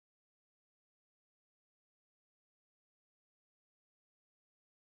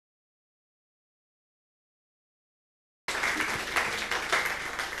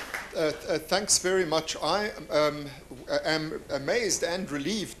Thanks very much. I am amazed and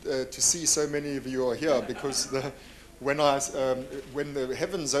relieved to see so many of you are here, because when the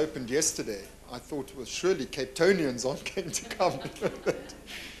heavens opened yesterday, I thought, well, surely Cape Townians aren't going to come.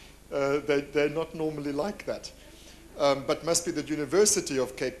 They're not normally like that. But must be the University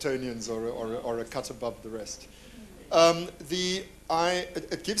of Cape Townians are a cut above the rest.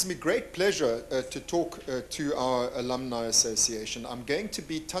 It gives me great pleasure to talk to our Alumni Association. I'm going to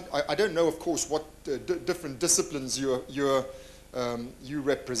be, I don't know, of course, what different disciplines you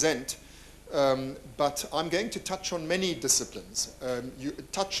represent, but I'm going to touch on many disciplines.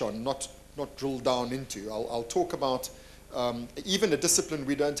 Not drill down into. I'll talk about even a discipline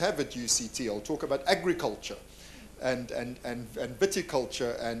we don't have at UCT. I'll talk about agriculture and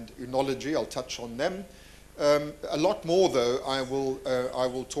viticulture and oenology. I'll touch on them. A lot more, though, I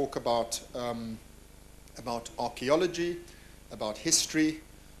will talk about archaeology, about history,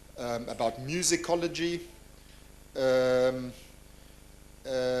 about musicology,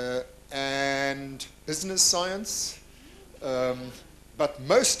 and business science. But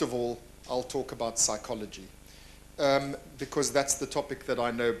most of all, I'll talk about psychology, because that's the topic that I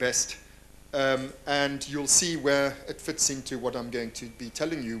know best. And you'll see where it fits into what I'm going to be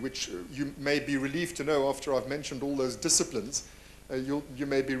telling you, which you may be relieved to know after I've mentioned all those disciplines. You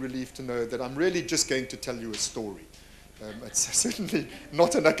may be relieved to know that I'm really just going to tell you a story. It's certainly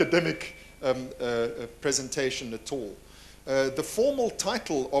not an academic presentation at all. The formal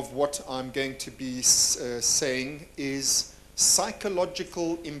title of what I'm going to be saying is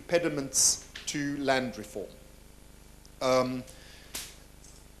Psychological Impediments to Land Reform.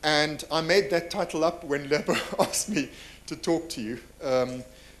 And I made that title up when Lebo asked me to talk to you.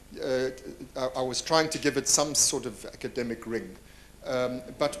 I was trying to give it some sort of academic ring.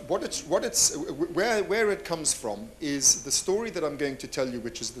 But where it comes from is the story that I'm going to tell you,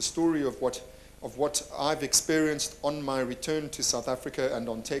 which is the story of what I've experienced on my return to South Africa and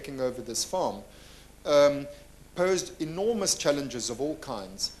on taking over this farm, posed enormous challenges of all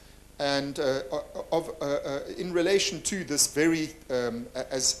kinds. And in relation to this very,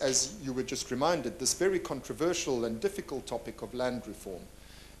 as you were just reminded, this very controversial and difficult topic of land reform.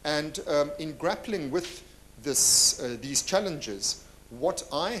 And in grappling with these challenges, what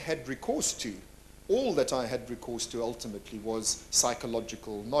I had recourse to, all that I had recourse to ultimately, was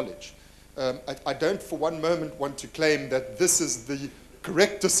psychological knowledge. I don't for one moment want to claim that this is the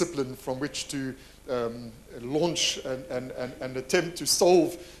correct discipline from which to launch and attempt to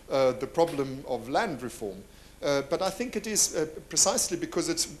solve the problem of land reform. But I think it is precisely because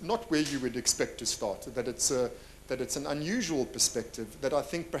it's not where you would expect to start, that it's an unusual perspective, that I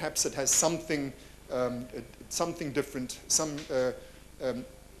think perhaps it has something different, some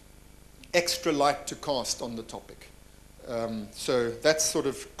extra light to cast on the topic. So that's sort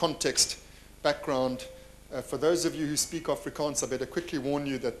of context, background. For those of you who speak Afrikaans, I better quickly warn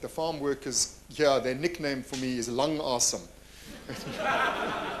you that the farm workers here, their nickname for me is Lang Asem.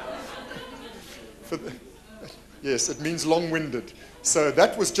 Yes, it means long-winded. So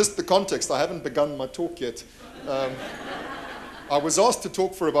that was just the context. I haven't begun my talk yet. I was asked to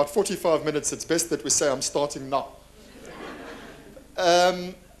talk for about 45 minutes. It's best that we say I'm starting now.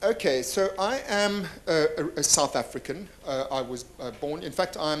 Okay, so I am a South African. I was born, in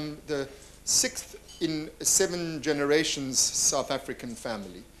fact, I'm the 6th in 7 generations South African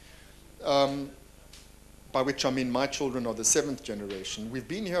family, by which I mean my children are the 7th generation. We've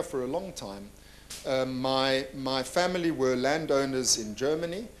been here for a long time. My family were landowners in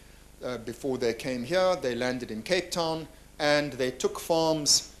Germany. Before they came here, they landed in Cape Town, and they took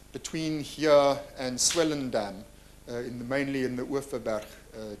farms between here and Swellendam, mainly in the Oeverberg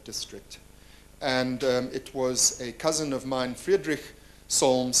district. And it was a cousin of mine, Friedrich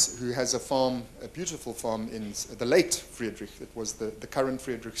Solms, who has a farm, a beautiful farm in the late Friedrich. It was the current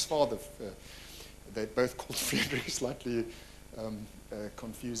Friedrich's father. They're both called Friedrich, slightly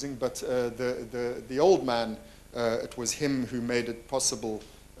confusing. But the old man, it was him who made it possible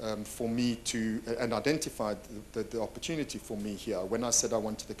for me to, and identified the opportunity for me here when I said I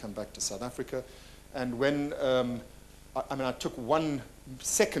wanted to come back to South Africa. And when, I took 1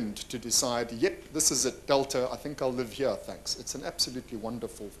 second to decide, yep, this is it, Delta, I think I'll live here, thanks. It's an absolutely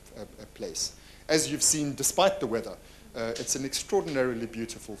wonderful place. As you've seen, despite the weather, it's an extraordinarily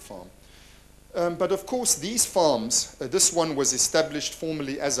beautiful farm. But of course, these farms, this one was established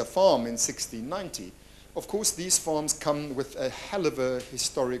formally as a farm in 1690. Of course, these farms come with a hell of a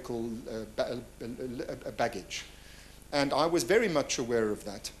historical baggage. And I was very much aware of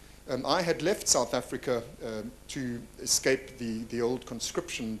that. I had left South Africa to escape the old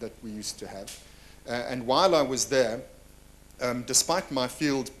conscription that we used to have. And while I was there, despite my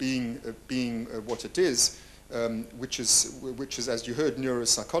field being what it is, which is, as you heard,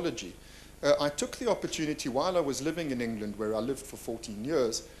 neuropsychology, I took the opportunity while I was living in England, where I lived for 14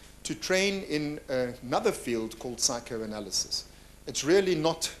 years, to train in another field called psychoanalysis. It's really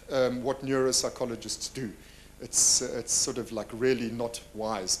not what neuropsychologists do. It's sort of like really not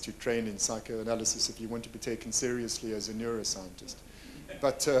wise to train in psychoanalysis if you want to be taken seriously as a neuroscientist.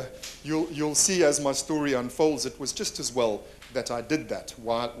 But you'll see as my story unfolds, it was just as well that I did that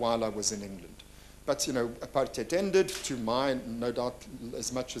while I was in England. But, you know, apartheid ended, to my, no doubt,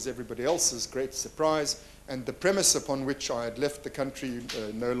 as much as everybody else's, great surprise. And the premise upon which I had left the country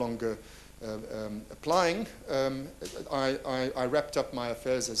no longer applying, I wrapped up my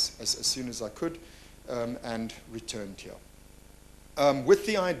affairs as soon as I could and returned here. With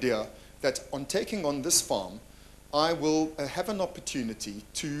the idea that on taking on this farm, I will have an opportunity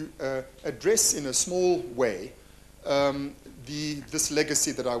to address in a small way this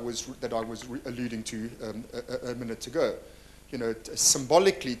legacy that I was alluding to a minute ago. You know,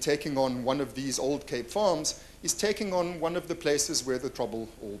 symbolically taking on one of these old Cape farms is taking on one of the places where the trouble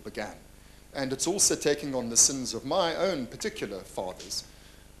all began. And it's also taking on the sins of my own particular fathers.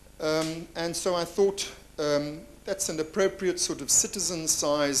 And so I thought that's an appropriate sort of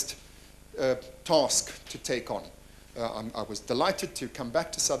citizen-sized task to take on. I was delighted to come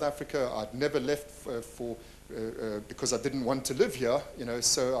back to South Africa. I'd never left because I didn't want to live here, you know,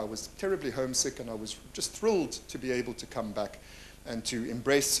 so I was terribly homesick, and I was just thrilled to be able to come back and to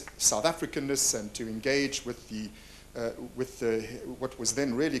embrace South Africanness and to engage with what was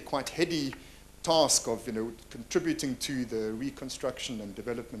then really quite heady task of, you know, contributing to the reconstruction and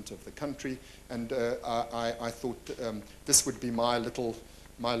development of the country. And I thought this would be my little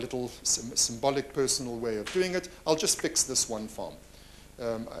symbolic personal way of doing it. I'll just fix this one farm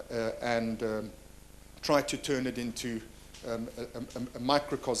and try to turn it into a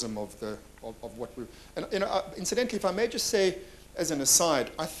microcosm of what we. And you know, incidentally, if I may just say, as an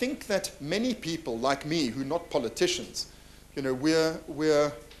aside, I think that many people like me, who are not politicians, you know,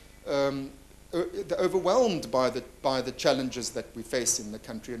 we're overwhelmed by the challenges that we face in the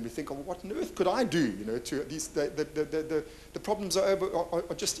country, and we think, oh, what on earth could I do? You know, to these the problems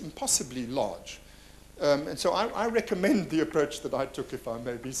are just impossibly large. And so I recommend the approach that I took, if I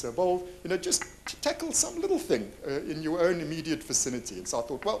may be so bold. You know, just tackle some little thing in your own immediate vicinity. And so I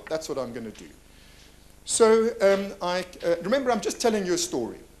thought, well, that's what I'm going to do. So remember, I'm just telling you a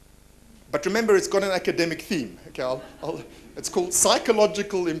story. But remember, it's got an academic theme. Okay, it's called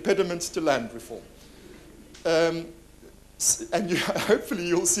Psychological Impediments to Land Reform. And hopefully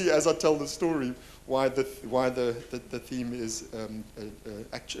you'll see as I tell the story why the theme is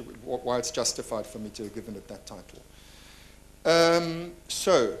actually why it's justified for me to have given it that title.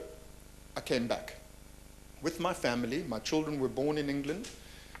 So I came back with my family. My children were born in England,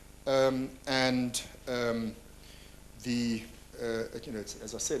 and you know,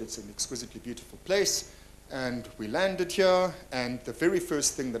 as I said, it's an exquisitely beautiful place, and we landed here. And the very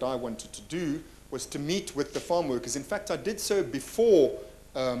first thing that I wanted to do was to meet with the farm workers. In fact, I did so before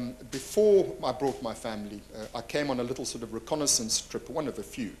I brought my family. I came on a little sort of reconnaissance trip, one of a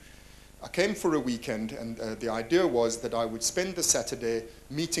few. I came for a weekend, and the idea was that I would spend the Saturday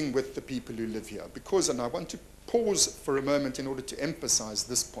meeting with the people who live here. And I want to pause for a moment in order to emphasize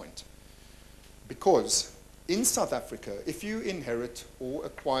this point. Because in South Africa, if you inherit or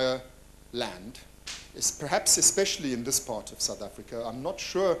acquire land, perhaps especially in this part of South Africa, I'm not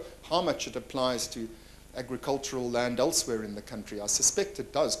sure how much it applies to agricultural land elsewhere in the country. I suspect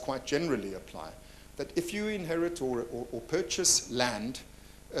it does quite generally apply. That if you inherit or purchase land,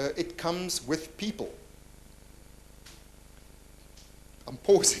 it comes with people. I'm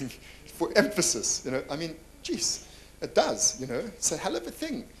pausing for emphasis. You know, I mean, geez, it does. You know, it's a hell of a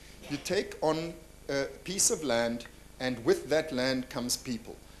thing. You take on a piece of land, and with that land comes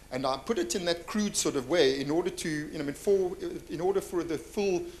people. And I put it in that crude sort of way in order to, you know, in order for the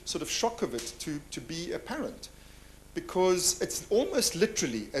full sort of shock of it to be apparent, because it's almost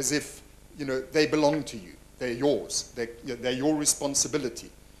literally as if, you know, they belong to you, they're yours, they're your responsibility.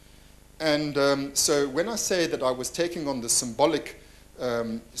 And so when I say that I was taking on the symbolic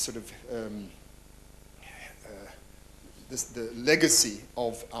sort of the legacy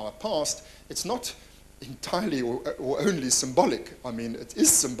of our past, it's not entirely or only symbolic. I mean, it is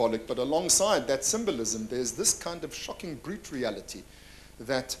symbolic, but alongside that symbolism, there's this kind of shocking brute reality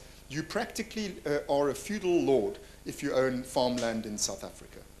that you practically are a feudal lord if you own farmland in South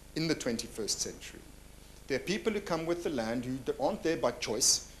Africa in the 21st century. There are people who come with the land who aren't there by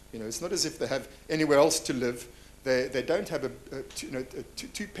choice. You know, it's not as if they have anywhere else to live. They don't have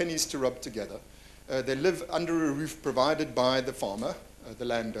two pennies to rub together. They live under a roof provided by the farmer, the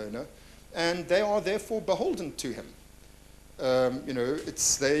landowner, and they are therefore beholden to him. They're in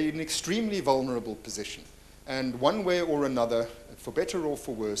an extremely vulnerable position. And one way or another, for better or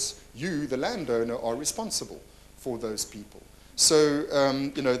for worse, you, the landowner, are responsible for those people. So,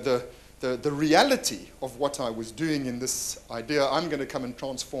 the reality of what I was doing in this idea, I'm going to come and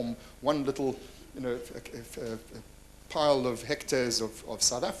transform one little, pile of hectares of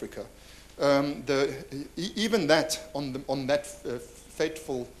South Africa. Even that, on that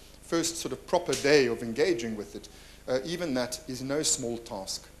fateful first sort of proper day of engaging with it, even that is no small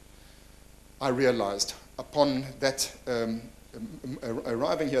task. I realized upon that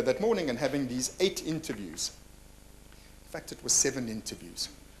arriving here that morning and having these 8 interviews. In fact, it was 7 interviews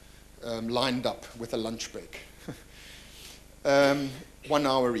lined up with a lunch break. 1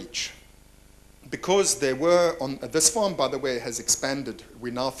 hour each. Because there were, this farm, by the way, has expanded.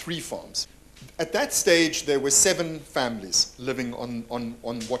 We're now 3 farms. At that stage, there were 7 families living on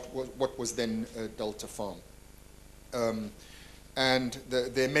what was then Delta Farm. And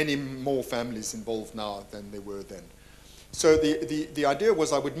there are many more families involved now than there were then. So the idea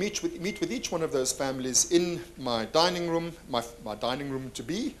was I would meet with each one of those families in my dining room, my dining room to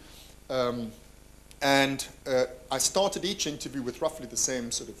be, and I started each interview with roughly the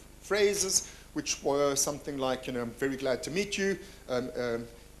same sort of phrases, which were something like, I'm very glad to meet you.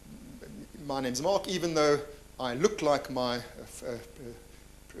 My name's Mark, even though I look like my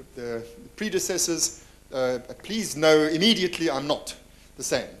the predecessors, please know immediately I'm not the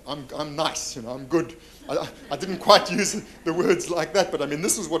same. I'm nice, I'm good. I didn't quite use the words like that, but I mean,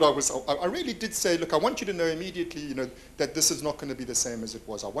 this is what I really did say, look, I want you to know immediately, that this is not going to be the same as it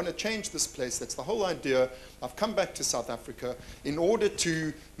was. I want to change this place. That's the whole idea. I've come back to South Africa in order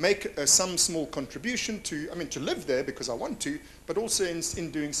to make some small contribution to live there because I want to, but also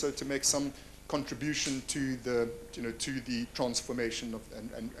in doing so to make some contribution to the, to the transformation of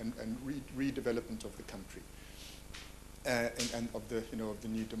and redevelopment of the country and of the, of the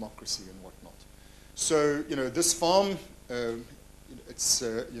new democracy and whatnot. So, this farm, it's,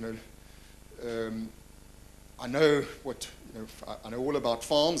 I know what, I know all about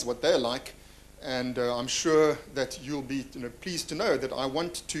farms, what they're like, and I'm sure that you'll be, pleased to know that I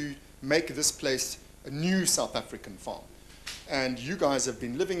want to make this place a new South African farm. And you guys have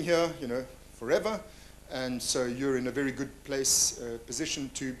been living here, forever, and so you're in a very good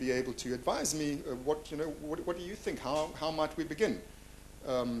position to be able to advise me what do you think? How might we begin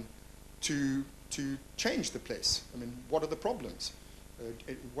to change the place? I mean, what are the problems?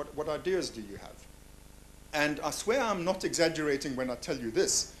 What ideas do you have? And I swear I'm not exaggerating when I tell you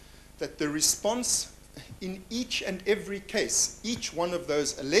this, that the response in each and every case, each one of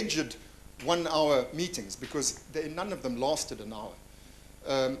those alleged 1-hour meetings, because none of them lasted an hour,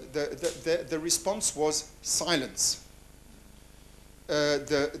 the response was silence.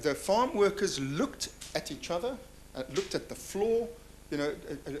 The farm workers looked at each other, looked at the floor,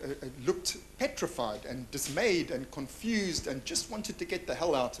 looked petrified and dismayed and confused and just wanted to get the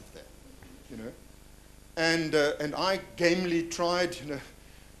hell out of there, And I gamely tried,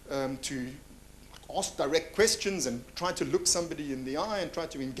 to ask direct questions and try to look somebody in the eye and try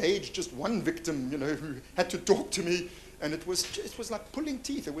to engage just one victim, who had to talk to me. And it was like pulling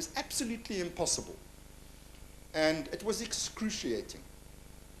teeth. It was absolutely impossible. And it was excruciating.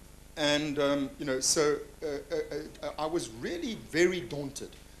 And, so I was really very daunted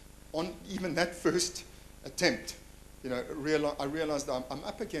on even that first attempt. I realized I'm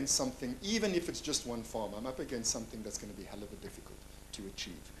up against something, even if it's just one farm, I'm up against something that's going to be hell of a difficult to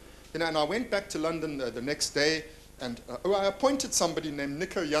achieve. And I went back to London the next day, and I appointed somebody named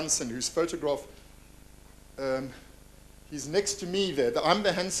Nico Janssen, whose photograph, he's next to me there. I'm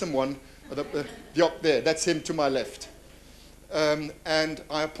the handsome one, up there, that's him to my left. And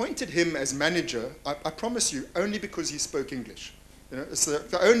I appointed him as manager, I promise you, only because he spoke English. It's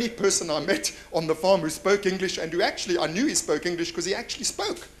the only person I met on the farm who spoke English and who actually, I knew he spoke English because he actually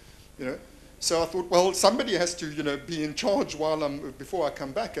spoke, So I thought, well, somebody has to, be in charge before I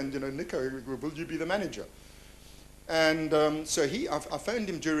come back, and, Nico, will you be the manager? And so I phoned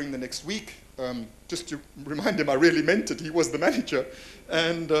him during the next week, just to remind him I really meant it, he was the manager,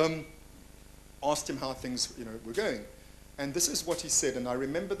 and asked him how things, were going. And this is what he said, and I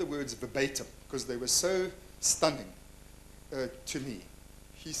remember the words verbatim, because they were so stunning to me.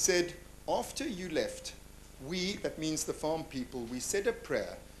 He said, after you left, that means the farm people, we said a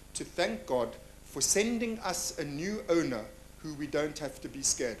prayer to thank God for sending us a new owner who we don't have to be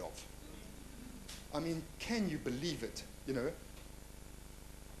scared of. I mean, can you believe it,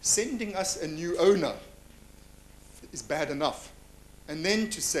 Sending us a new owner is bad enough. And then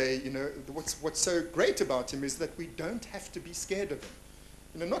to say, you know, what's so great about him is that we don't have to be scared of him.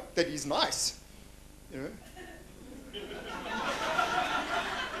 You know, not that he's nice, you know.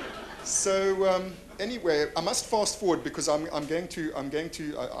 So anyway, I must fast forward because I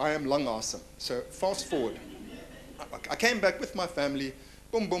am long awesome. So fast forward. I came back with my family,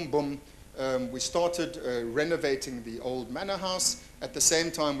 boom, boom, boom. We started renovating the old manor house. At the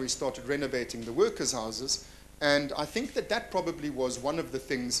same time, we started renovating the workers' houses. And I think that probably was one of the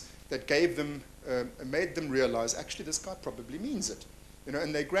things that gave them, made them realize, actually, this guy probably means it. You know,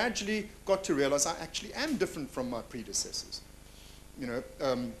 and they gradually got to realize I actually am different from my predecessors. You know,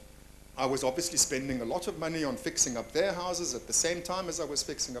 I was obviously spending a lot of money on fixing up their houses at the same time as I was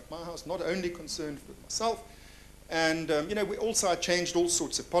fixing up my house, not only concerned with myself. And, you know, I changed all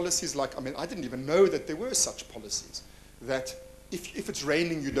sorts of policies. Like, I mean, I didn't even know that there were such policies, that if it's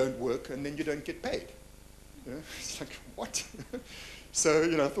raining, you don't work, and then you don't get paid. You know, it's like, what? So,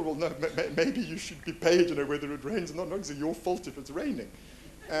 you know, I thought, well, no, maybe you should be paid, you know, whether it rains or not. Not it's your fault if it's raining.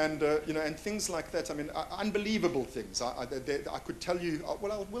 And, you know, and things like that. I mean, unbelievable things. I could tell you,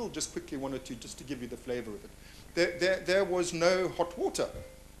 well, I will just quickly one or two, just to give you the flavor of it. There was no hot water.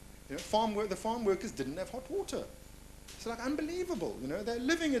 You know, the farm workers didn't have hot water. It's like unbelievable, you know. They're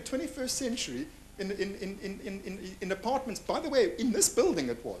living in 21st century in apartments. By the way, in this building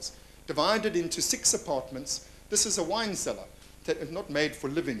it was divided into 6 apartments. This is a wine cellar, not made for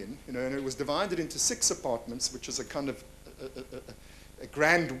living in, you know, and it was divided into 6 apartments, which is a kind of a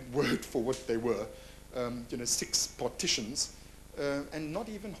grand word for what they were, you know, 6 partitions, and not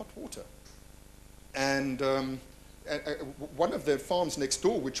even hot water. And one of the farms next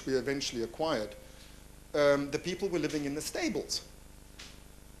door, which we eventually acquired, the people were living in the stables.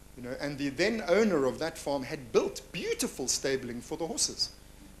 You know, and the then owner of that farm had built beautiful stabling for the horses.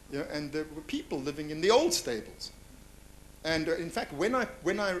 You know, and there were people living in the old stables. And in fact, when I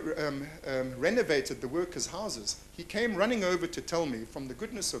renovated the workers' houses, he came running over to tell me, from the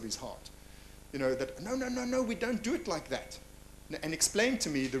goodness of his heart, you know, that no, we don't do it like that. And explain to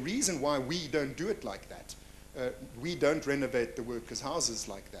me the reason why we don't do it like that. We don't renovate the workers' houses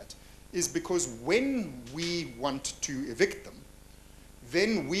like that, is because when we want to evict them,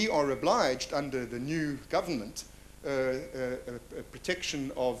 then we are obliged under the new government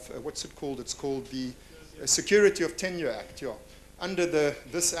protection of, what's it called? It's called the Security of Tenure Act. Yeah. Under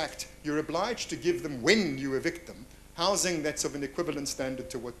this act, you're obliged to give them, when you evict them, housing that's of an equivalent standard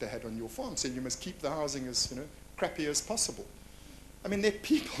to what they had on your farm. So you must keep the housing as, you know, crappy as possible. I mean, there are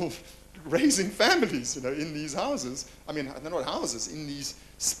people raising families, you know, in these houses. I mean, they're not houses, in these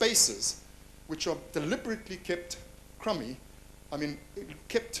spaces, which are deliberately kept crummy. I mean,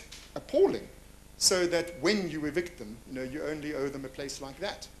 kept appalling, so that when you evict them, you know, you only owe them a place like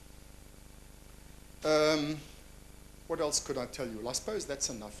that. What else could I tell you? Well, I suppose that's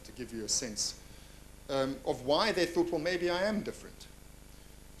enough to give you a sense of why they thought, well, maybe I am different.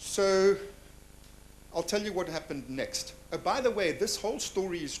 So I'll tell you what happened next. By the way, this whole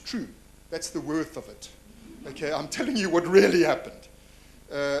story is true. That's the worth of it. Okay, I'm telling you what really happened.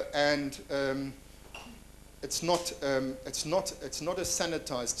 It's not a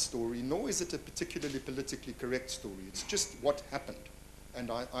sanitized story, nor is it a particularly politically correct story. It's just what happened. And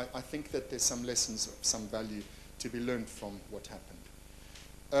I think that there's some lessons of some value to be learned from what happened.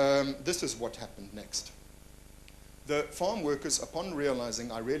 This is what happened next. The farm workers, upon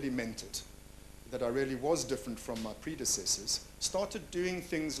realizing I really meant it, that I really was different from my predecessors, started doing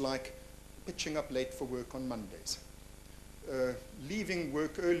things like pitching up late for work on Mondays, leaving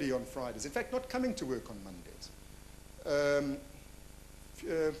work early on Fridays, in fact, not coming to work on Mondays.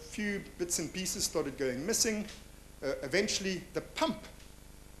 A few bits and pieces started going missing. Eventually, the pump,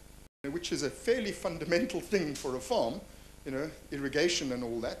 which is a fairly fundamental thing for a farm, you know, irrigation and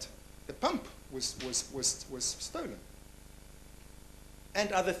all that, the pump was stolen.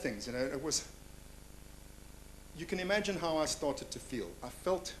 And other things, you know, it was, you can imagine how I started to feel. I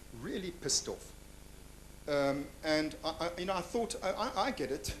felt really pissed off. And you know, I thought, I get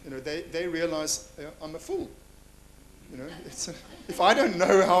it. You know, they realize I'm a fool. You know, if I don't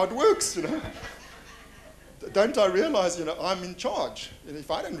know how it works, you know, don't I realize, you know, I'm in charge? And if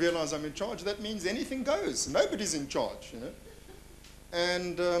I don't realize I'm in charge, that means anything goes. Nobody's in charge, you know.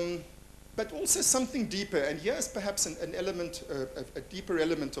 And but also something deeper. And here's perhaps an element, a deeper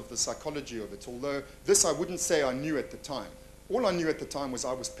element of the psychology of it. Although this I wouldn't say I knew at the time. All I knew at the time was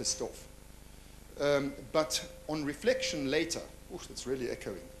I was pissed off. But on reflection later, it's really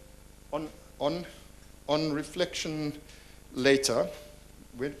echoing. On reflection later,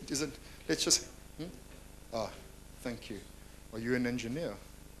 where is it? Let's just. Thank you. Are you an engineer?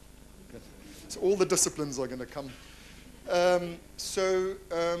 Good. So all the disciplines are going to come On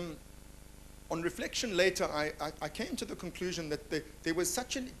reflection later, I came to the conclusion that there was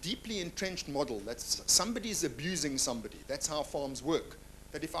such a deeply entrenched model that somebody's abusing somebody. That's how farms work.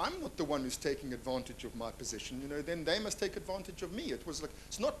 That if I'm not the one who's taking advantage of my position, then they must take advantage of me. It was like,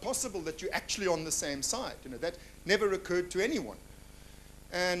 it's not possible that you're actually on the same side. That never occurred to anyone.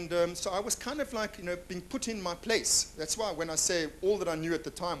 And so I was kind of like, being put in my place. That's why when I say all that I knew at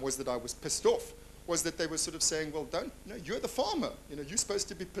the time was that I was pissed off, was that they were sort of saying, well, you're the farmer. You're supposed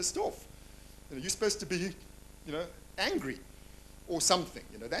to be pissed off. You're supposed to be, angry or something.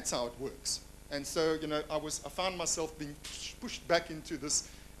 That's how it works. And so, I found myself being pushed back into this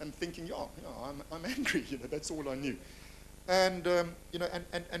and thinking, I'm angry. That's all I knew. And,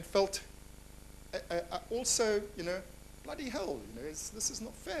 and felt also, bloody hell, this is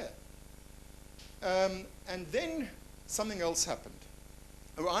not fair. And then something else happened.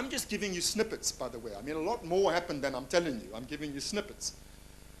 I'm just giving you snippets, by the way. I mean, a lot more happened than I'm telling you. I'm giving you snippets.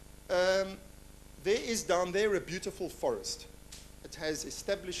 There is down there a beautiful forest. It has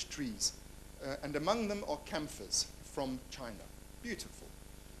established trees. And among them are camphors from China. Beautiful.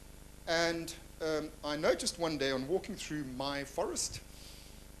 And I noticed one day on walking through my forest,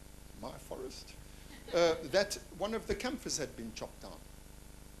 that one of the camphors had been chopped down.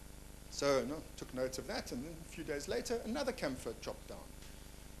 So took note of that, and then a few days later, another camphor chopped down.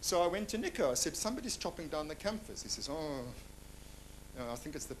 So I went to Nico. I said, somebody's chopping down the camphors. He says, I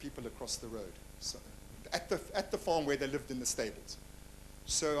think it's the people across the road. So at the farm where they lived in the stables.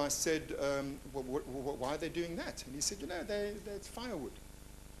 So I said, why are they doing that? And he said, it's firewood.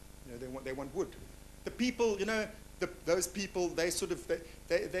 They want wood. The people, those people, they sort of,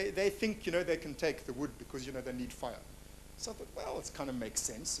 they think, they can take the wood because, they need fire. So I thought, well, it kind of makes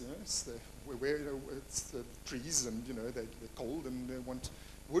sense. It's the trees and, they're cold and they want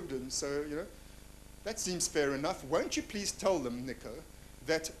wood. And so, that seems fair enough. Won't you please tell them, Nico,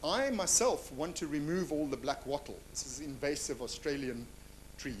 that I myself want to remove all the black wattle. This is invasive Australian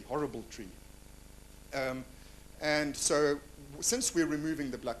tree, horrible tree. And so since we're removing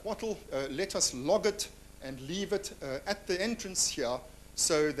the black wattle, let us log it and leave it at the entrance here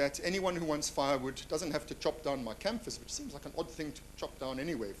so that anyone who wants firewood doesn't have to chop down my camphors, which seems like an odd thing to chop down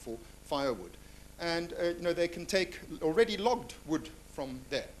anyway for firewood. And they can take already logged wood from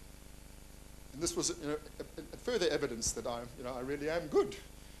there. And this was a further evidence that I really am good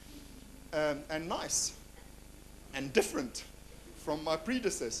and nice and different from my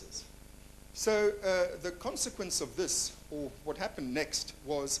predecessors. So the consequence of this, or what happened next,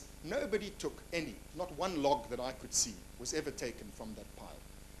 was nobody took any, not one log that I could see was ever taken from that pile.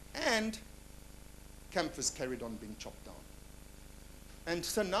 And camphors carried on being chopped down. And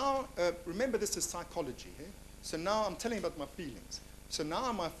so now, remember this is psychology, eh? So now I'm telling you about my feelings. So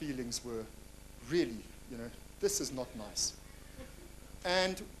now my feelings were really, this is not nice.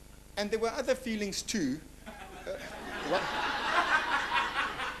 And there were other feelings too.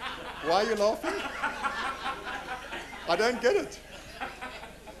 Why are you laughing? I don't get it.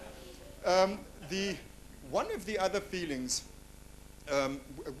 One of the other feelings,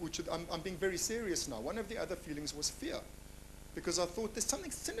 which I'm being very serious now, one of the other feelings was fear. Because I thought there's something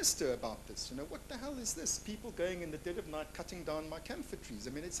sinister about this. What the hell is this? People going in the dead of night cutting down my camphor trees. I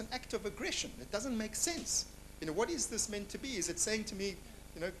mean, it's an act of aggression. It doesn't make sense. What is this meant to be? Is it saying to me,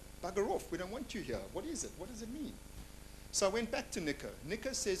 bugger off, we don't want you here? What is it? What does it mean? So I went back to Nico.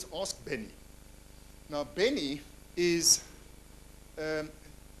 Nico says, ask Benny. Now, Benny is,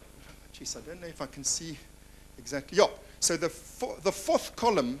 geez, I don't know if I can see exactly. Yeah, so the fourth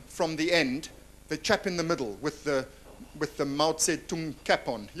column from the end, the chap in the middle with the Mao Zedong cap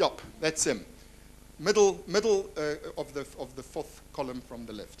on. Yup, that's him. Middle of the fourth column from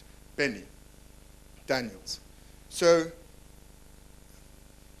the left. Benny Daniels. So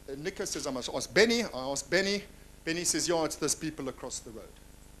Nico says, I must ask Benny. I ask Benny. Benny says, yeah, it's those people across the road.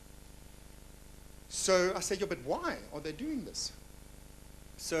 So I say, yeah, but why are they doing this?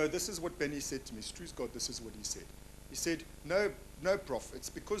 So this is what Benny said to me. Stru's God, this is what he said. He said, no, Prof, it's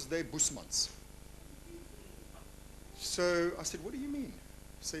because they're Busmans. So I said, what do you mean?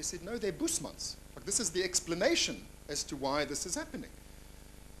 So he said, no, they're Busmans. Like, this is the explanation as to why this is happening.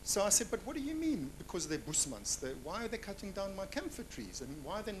 So I said, but what do you mean because they're Busmans? Why are they cutting down my camphor trees? And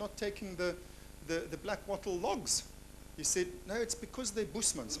why are they not taking the black wattle logs? He said, no, it's because they're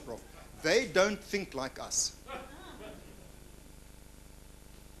Busmans, Prof. They don't think like us.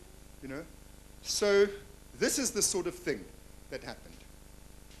 So this is the sort of thing that happened.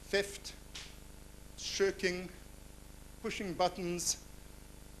 Theft, shirking, pushing buttons,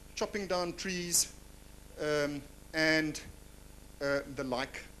 chopping down trees, and the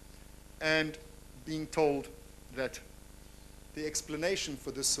like, and being told that the explanation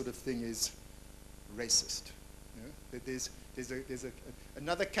for this sort of thing is racist. You know? That there's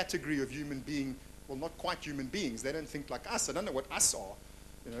another category of human being, well, not quite human beings. They don't think like us. I don't know what us are.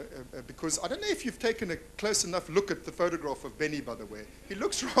 You know, because I don't know if you've taken a close enough look at the photograph of Benny, by the way. He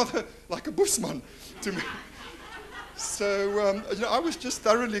looks rather like a Busman to me. So you know, I was just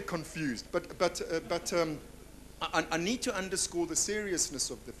thoroughly confused. But I need to underscore the seriousness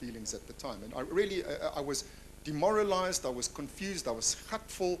of the feelings at the time. And I really, I was demoralized. I was confused. I was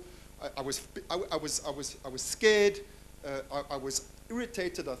hurtful. I was scared. I was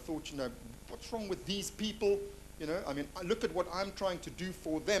irritated. I thought, you know, what's wrong with these people? You know, I mean, look at what I'm trying to do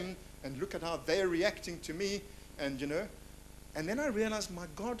for them, and look at how they're reacting to me, and you know. And then I realized, my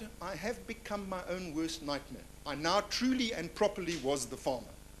God, I have become my own worst nightmare. I now truly and properly was the farmer,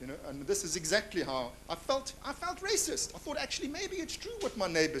 you know. And this is exactly how I felt. I felt racist. I thought, actually, maybe it's true what my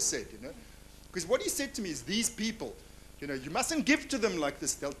neighbor said, you know, because what he said to me is, these people, you know, you mustn't give to them like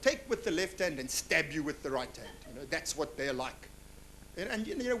this. They'll take with the left hand and stab you with the right hand. You know, that's what they're like. And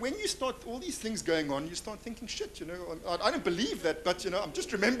you know, when you start all these things going on, you start thinking, shit, you know, I don't believe that, but, you know, I'm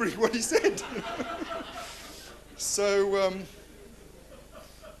just remembering what he said. So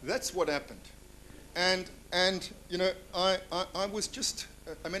that's what happened. And you know, I was just,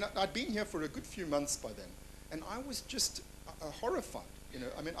 I mean, I'd been here for a good few months by then, and I was just horrified. You know,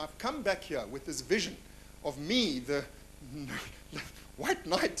 I mean, I've come back here with this vision of me, the white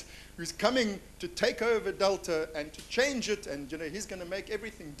knight who's coming to take over Delta and to change it, and you know, he's going to make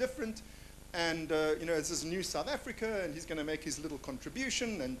everything different, and you know, this is new South Africa, and he's going to make his little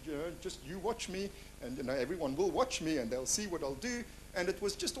contribution, and you know, just you watch me, and you know, everyone will watch me, and they'll see what I'll do. And it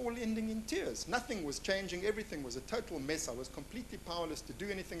was just all ending in tears. Nothing was changing. Everything was a total mess. I was completely powerless to do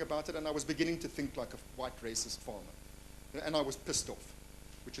anything about it, and I was beginning to think like a white racist farmer. And I was pissed off,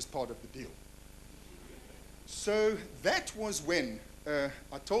 which is part of the deal. So that was when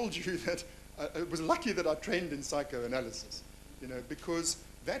I told you that it was lucky that I trained in psychoanalysis, you know, because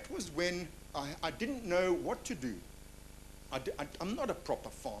that was when I didn't know what to do. I'm not a proper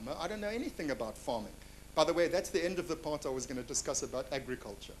farmer. I don't know anything about farming. By the way, that's the end of the part I was going to discuss about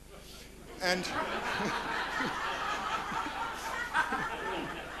agriculture. And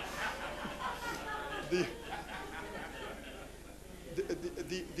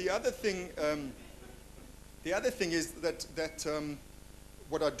the other thing is that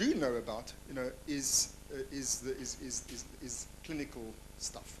what I do know about, you know, is clinical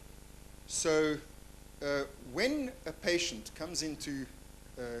stuff. So when a patient comes into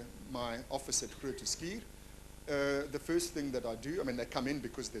my office at Grote Schuur, the first thing that I do, I mean, they come in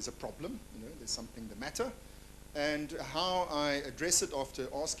because there's a problem, you know, there's something the matter, and how I address it after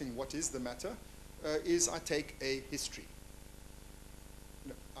asking what is the matter is I take a history.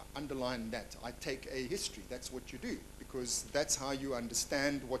 You know, I underline that. I take a history. That's what you do, because that's how you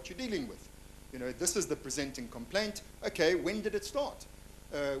understand what you're dealing with. You know, this is the presenting complaint. Okay, when did it start?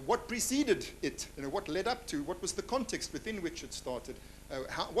 What preceded it? You know, what led up to? What was the context within which it started?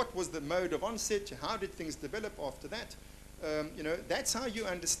 What was the mode of onset? How did things develop after that? You know, that's how you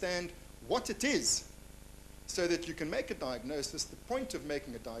understand what it is, so that you can make a diagnosis. The point of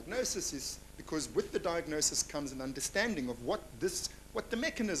making a diagnosis is because with the diagnosis comes an understanding of what the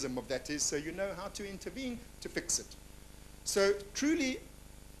mechanism of that is, so you know how to intervene to fix it. So truly,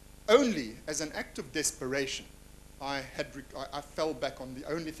 only as an act of desperation, I fell back on the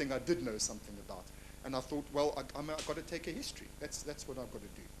only thing I did know something about. And I thought, well, I've got to take a history. That's what I've got to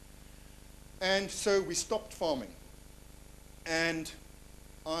do. And so we stopped farming. And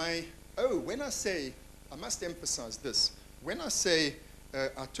when I say, I must emphasize this, when I say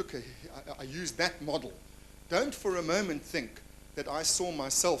I used that model, don't for a moment think that I saw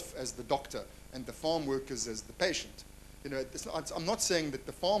myself as the doctor and the farm workers as the patient. You know, I'm not saying that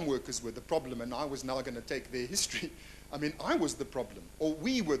the farm workers were the problem and I was now going to take their history. I mean, I was the problem, or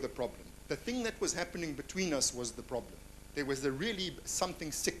we were the problem. The thing that was happening between us was the problem. There was really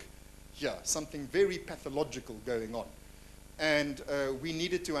something sick here, something very pathological going on. And we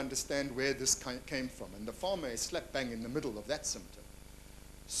needed to understand where this came from. And the farmer is slap bang in the middle of that symptom.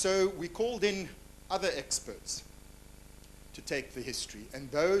 So we called in other experts to take the history. And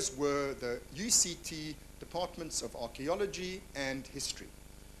those were the UCT departments of archaeology and history.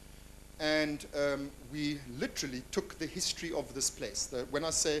 And we literally took the history of this place. When I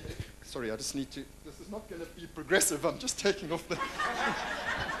say, sorry, I just need to, this is not going to be progressive, I'm just taking off the...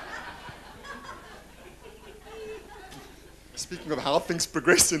 Speaking of how things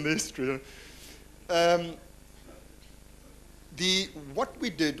progress in the history. What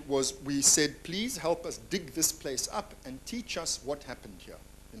we did was we said, please help us dig this place up and teach us what happened here.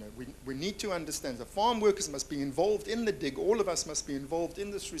 You know, we need to understand the farm workers must be involved in the dig. All of us must be involved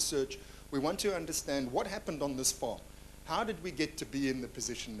in this research. We want to understand what happened on this farm. How did we get to be in the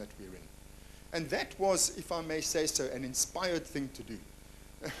position that we're in? And that was, if I may say so, an inspired thing to do.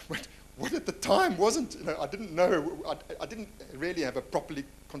 But what at the time wasn't, you know, I didn't know, I didn't really have a properly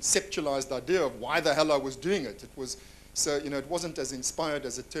conceptualized idea of why the hell I was doing it. It was, so, you know, it wasn't as inspired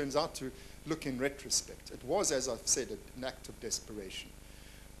as it turns out to look in retrospect. It was, as I've said, an act of desperation.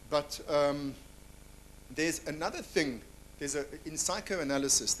 But there's another thing. In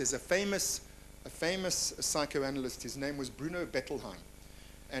psychoanalysis, there's a famous psychoanalyst. His name was Bruno Bettelheim.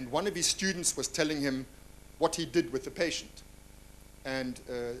 And one of his students was telling him what he did with the patient. And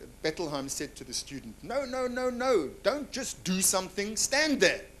Bettelheim said to the student, no, no, no, no, don't just do something, stand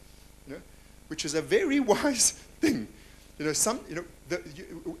there. You know, which is a very wise thing. You know,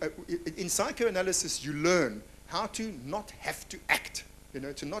 in psychoanalysis, you learn how to not have to act, you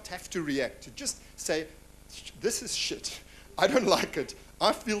know, to not have to react, to just say, this is shit. I don't like it.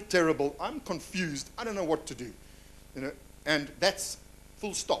 I feel terrible. I'm confused. I don't know what to do. You know, and that's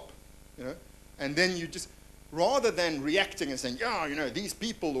full stop. You know, and then you just, rather than reacting and saying, yeah, you know, these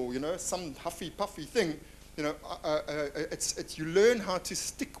people, or, you know, some huffy puffy thing, you know, you learn how to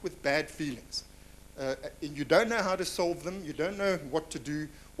stick with bad feelings. You don't know how to solve them. You don't know what to do.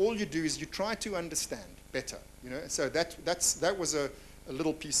 All you do is you try to understand better. You know, so that was a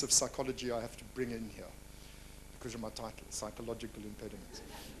little piece of psychology I have to bring in here because of my title, Psychological Impediments.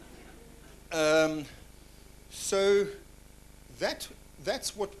 So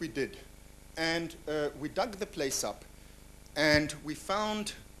that's what we did. And we dug the place up, and we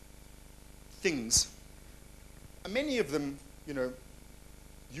found things. Many of them, you know,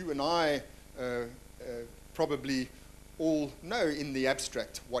 you and I probably all know in the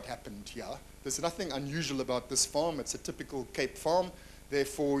abstract what happened here. There's nothing unusual about this farm. It's a typical Cape farm.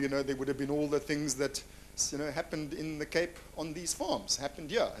 Therefore, you know, there would have been all the things that, you know, happened in the Cape on these farms,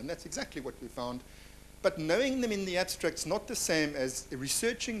 happened here. And that's exactly what we found. But knowing them in the abstract's not the same as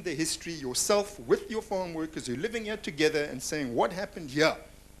researching the history yourself with your farm workers who are living here together and saying what happened here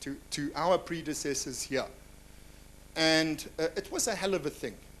to our predecessors here. And it was a hell of a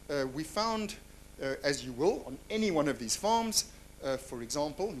thing. We found, as you will, on any one of these farms, for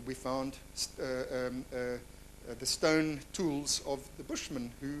example, we found the stone tools of the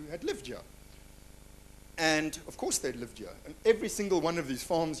Bushmen who had lived here. And of course they'd lived here. And every single one of these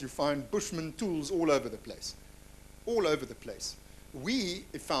farms you find Bushman tools all over the place. All over the place. We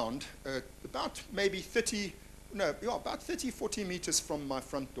found about maybe 30, 40 meters from my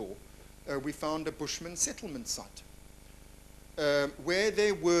front door, we found a Bushman settlement site where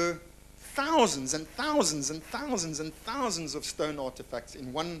there were thousands and thousands and thousands and thousands of stone artifacts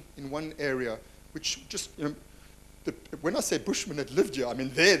in one area, which just, you know, when I say Bushmen had lived here, I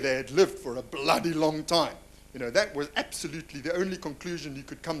mean they had lived for a bloody long time. You know, that was absolutely the only conclusion you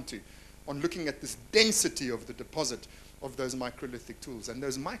could come to on looking at this density of the deposit of those microlithic tools. And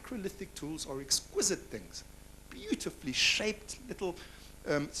those microlithic tools are exquisite things, beautifully shaped little,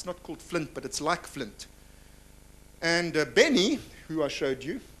 it's not called flint, but it's like flint. And Benny, who I showed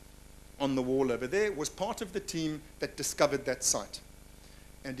you on the wall over there, was part of the team that discovered that site.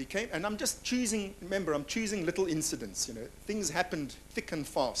 And he came, and I'm just choosing, remember, I'm choosing little incidents, you know, things happened thick and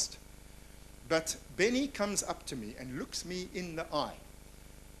fast. But Benny comes up to me and looks me in the eye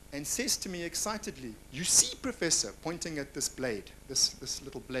and says to me excitedly, you see, Professor, pointing at this blade, this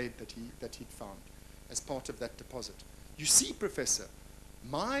little blade that he'd found as part of that deposit. You see, Professor,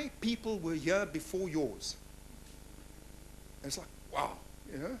 my people were here before yours. And it's like, wow,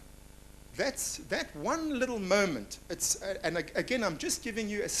 you know. That's that one little moment. It's, and again, I'm just giving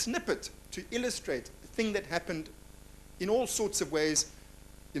you a snippet to illustrate the thing that happened in all sorts of ways,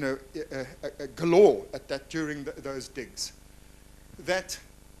 you know, galore at that during those digs. That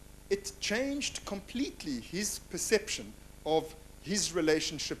it changed completely his perception of his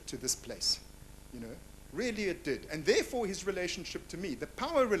relationship to this place. You know, really it did. And therefore his relationship to me, the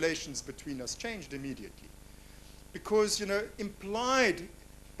power relations between us changed immediately. Because, you know, implied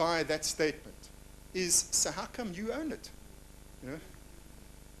by that statement is, so how come you own it? You know?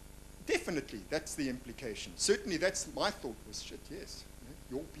 Definitely, that's the implication. Certainly, that's my thought was, shit, yes, you know,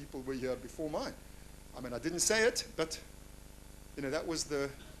 your people were here before mine. I mean, I didn't say it, but, you know, that was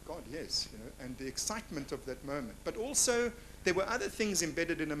the, God, yes, you know, and the excitement of that moment. But also, there were other things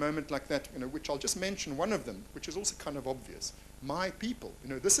embedded in a moment like that, you know, which I'll just mention one of them, which is also kind of obvious. My people, you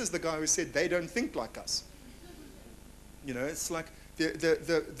know, this is the guy who said they don't think like us. You know, it's like,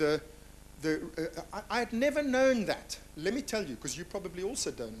 I had never known that. Let me tell you, because you probably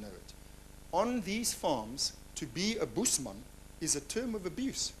also don't know it. On these farms, to be a Busman is a term of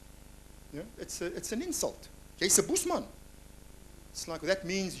abuse. You know, it's an insult. Jy's 'n Boesman. It's like that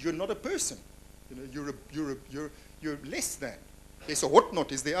means you're not a person. You know, you're less than. Jy's 'n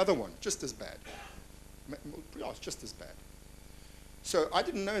hotnot is the other one, just as bad. Yeah, it's just as bad. So I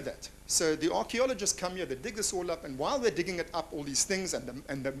didn't know that. So the archaeologists come here, they dig this all up, and while they're digging it up, all these things,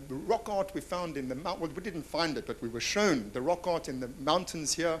 and the rock art we found in the mountain, well, we didn't find it, but we were shown the rock art in the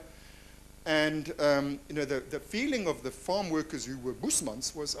mountains here. And you know, the feeling of the farm workers who were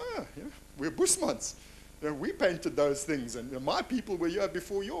Boesmans was, you know, we're Boesmans. You know, we painted those things, and you know, my people were here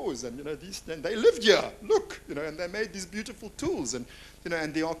before yours, and you know, and they lived here. Look, you know, and they made these beautiful tools, and you know,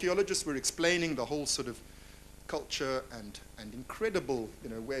 and the archaeologists were explaining the whole sort of culture and incredible, you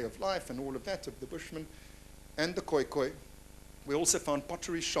know, way of life and all of that of the Bushmen and the Khoi. We also found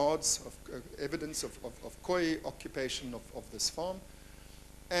pottery shards of evidence of Khoi occupation of this farm.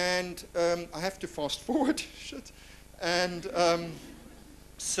 And I have to fast forward, shit. And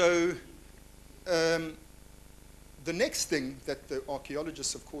so the next thing that the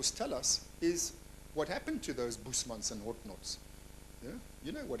archaeologists, of course, tell us is what happened to those Boesmans and Hotnots. Yeah?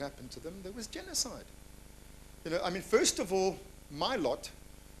 You know what happened to them? There was genocide. You know, I mean, first of all, my lot,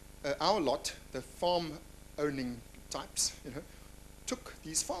 our lot, the farm-owning types, you know, took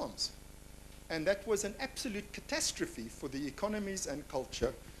these farms. And that was an absolute catastrophe for the economies and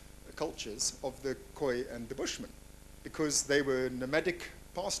cultures of the Khoi and the Bushmen, because they were nomadic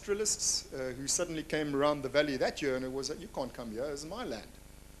pastoralists who suddenly came around the valley that year, and it was, you can't come here, it's my land.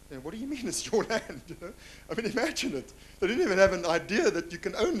 You know, what do you mean it's your land? You know? I mean, imagine it. They didn't even have an idea that you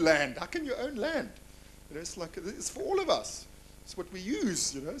can own land. How can you own land? You know, it's like, it's for all of us. It's what we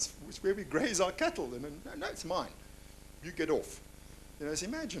use, you know, it's where we graze our cattle. And then, no, it's mine. You get off. You know, so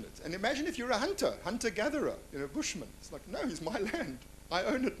imagine it. And imagine if you're a hunter-gatherer, you know, bushman. It's like, no, it's my land. I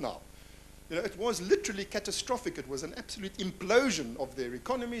own it now. You know, it was literally catastrophic. It was an absolute implosion of their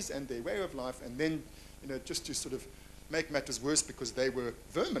economies and their way of life. And then, you know, just to sort of make matters worse, because they were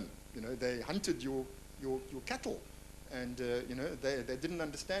vermin. You know, they hunted your cattle. And, you know, they didn't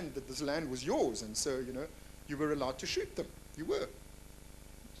understand that this land was yours. And so, you know, you were allowed to shoot them. You were.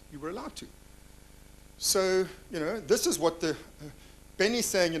 You were allowed to. So, you know, this is what the... Benny's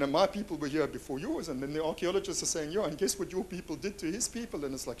saying, you know, my people were here before yours. And then the archaeologists are saying, yeah, and guess what your people did to his people?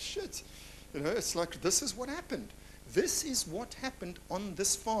 And it's like, shit. You know, it's like, this is what happened. This is what happened on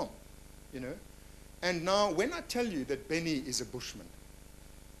this farm, you know. And now, when I tell you that Benny is a bushman,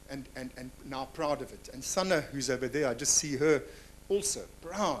 and now proud of it. And Sana, who's over there, I just see her also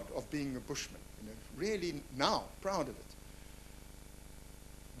proud of being a bushman, you know, really now proud of it.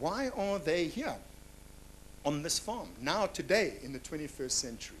 Why are they here on this farm, now today in the 21st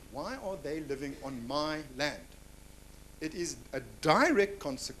century? Why are they living on my land? It is a direct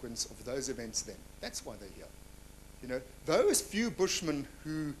consequence of those events then. That's why they're here. You know, those few bushmen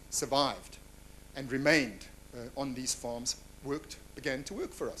who survived and remained on these farms began to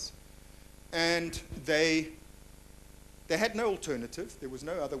work for us. And they had no alternative. There was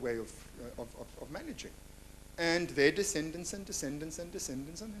no other way of managing. And their descendants and descendants and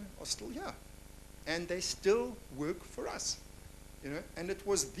descendants are still here. And they still work for us. You know? And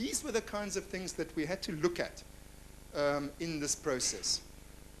these were the kinds of things that we had to look at in this process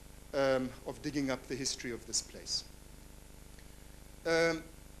of digging up the history of this place.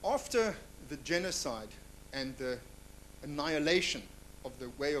 After the genocide and the annihilation of the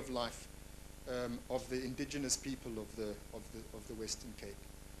way of life of the indigenous people of the Western Cape,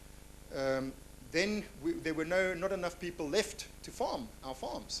 then there were not enough people left to farm our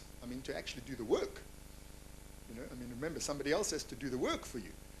farms. I mean, to actually do the work. You know, I mean, remember, somebody else has to do the work for you.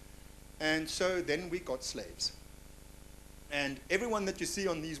 And so then we got slaves. And everyone that you see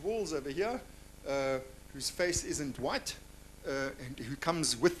on these walls over here, whose face isn't white, and who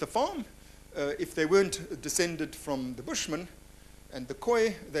comes with the farm, if they weren't descended from the Bushmen and the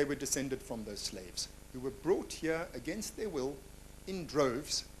Khoi, they were descended from those slaves who were brought here against their will in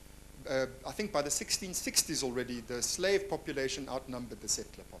droves. I think by the 1660s already, the slave population outnumbered the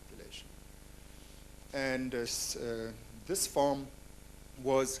settler population. And this farm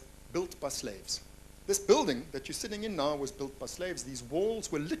was built by slaves. This building that you're sitting in now was built by slaves. These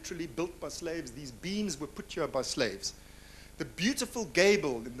walls were literally built by slaves. These beams were put here by slaves. The beautiful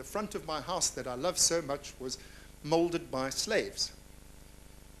gable in the front of my house that I love so much was molded by slaves.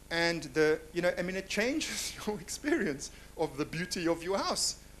 And you know, I mean, it changes your experience of the beauty of your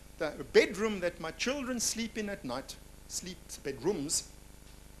house. The bedroom that my children sleep in at night, bedrooms,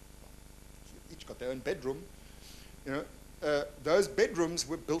 each got their own bedroom, you know, those bedrooms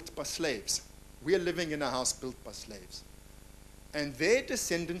were built by slaves. We are living in a house built by slaves. And their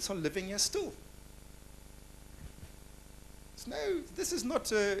descendants are living here still. This is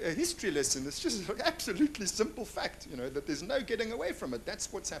not a history lesson. It's just an absolutely simple fact, that there's no getting away from it.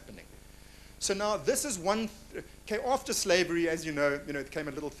 That's what's happening. So now this is one, after slavery, as you know, it came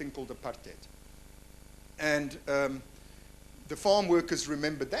a little thing called apartheid. And the farm workers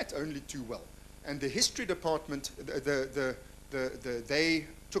remembered that only too well. And the history department, they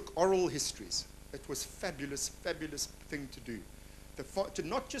took oral histories. It was fabulous, fabulous thing to do. To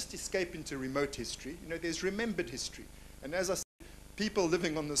not just escape into remote history, there's remembered history. And as I said, people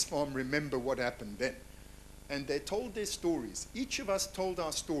living on this farm remember what happened then. And they told their stories. Each of us told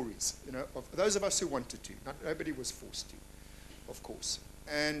our stories, of those of us who wanted to. Nobody was forced to, of course.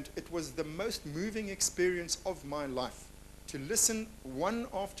 And it was the most moving experience of my life to listen one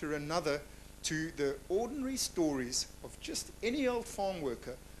after another to the ordinary stories of just any old farm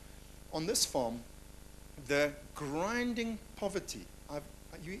worker on this farm, the grinding poverty.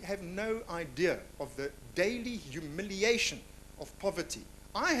 You have no idea of the daily humiliation of poverty.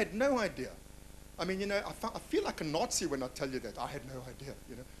 I had no idea. I mean, I feel like a Nazi when I tell you that. I had no idea,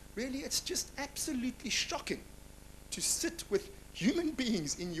 Really, it's just absolutely shocking to sit with human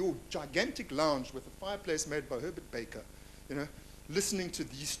beings in your gigantic lounge with a fireplace made by Herbert Baker, listening to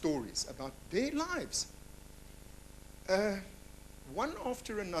these stories about their lives. One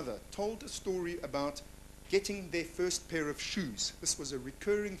after another told a story about getting their first pair of shoes. This was a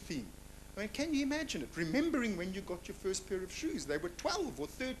recurring theme. I mean, can you imagine it? Remembering when you got your first pair of shoes. They were 12 or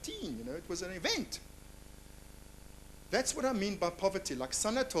 13, it was an event. That's what I mean by poverty. Like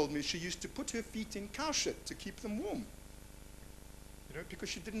Sana told me, she used to put her feet in cow shit to keep them warm. Because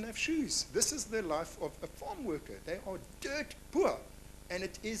she didn't have shoes. This is the life of a farm worker. They are dirt poor, and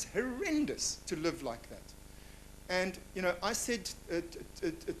it is horrendous to live like that. And, I said to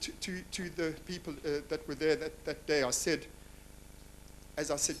the people that were there that day, I said, as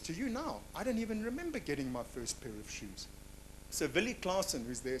I said to you now, I don't even remember getting my first pair of shoes. So Willie Claassen,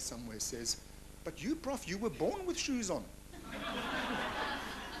 who's there somewhere, says, but you, Prof, you were born with shoes on.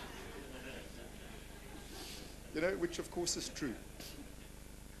 Which of course is true.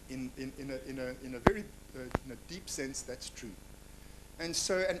 In a very deep sense, that's true. And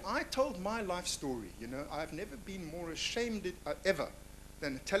I told my life story, I've never been more ashamed ever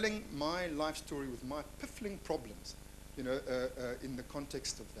than telling my life story with my piffling problems, in the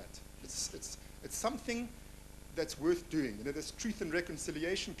context of that. It's something that's worth doing. This Truth and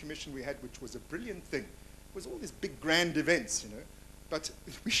Reconciliation Commission we had, which was a brilliant thing, it was all these big grand events, but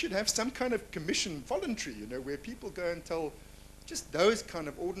we should have some kind of commission voluntary, where people go and tell just those kind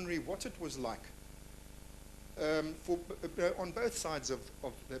of ordinary what it was like. On both sides of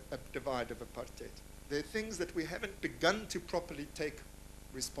the divide of apartheid. There are things that we haven't begun to properly take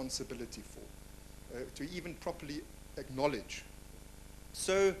responsibility for, to even properly acknowledge.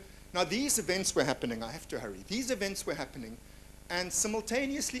 So now these events were happening. I have to hurry. These events were happening, and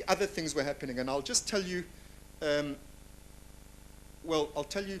simultaneously other things were happening. And I'll just tell you, I'll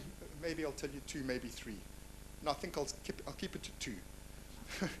tell you two, maybe three. And I think I'll keep it to two.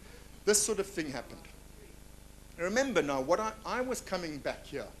 This sort of thing happened. Remember now, I was coming back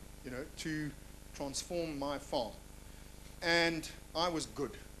here, to transform my farm. And I was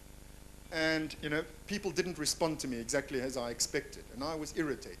good. And, people didn't respond to me exactly as I expected. And I was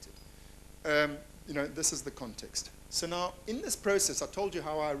irritated. This is the context. So now, in this process, I told you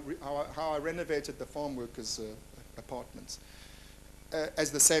how I renovated the farm workers' apartments. At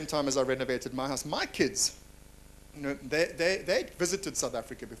the same time as I renovated my house. My kids, they visited South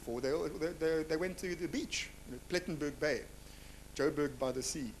Africa before. They went to the beach, Plettenberg Bay, Joburg by the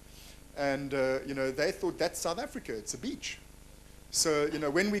sea. And, they thought that's South Africa, it's a beach. So,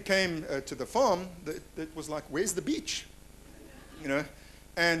 when we came to the farm, it was like, where's the beach?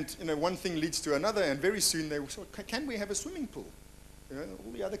 And, one thing leads to another, and very soon they were, can we have a swimming pool?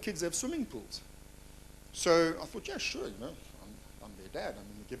 All the other kids have swimming pools. So I thought, yeah, sure, I'm their dad, I'm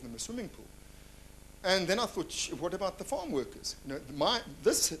going to give them a swimming pool. And then I thought, what about the farm workers?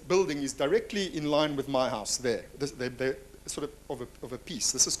 This building is directly in line with my house there. They're sort of a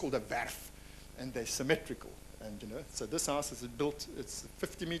piece. This is called a werf, and they're symmetrical. And so this house is built, it's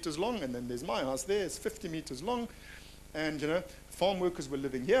 50 meters long, and then there's my house there, it's 50 meters long. And farm workers were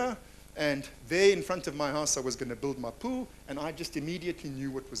living here, and there in front of my house I was going to build my pool, and I just immediately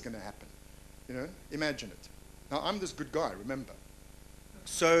knew what was going to happen. Imagine it. Now I'm this good guy, remember.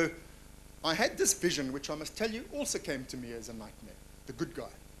 So I had this vision, which I must tell you also came to me as a nightmare, the good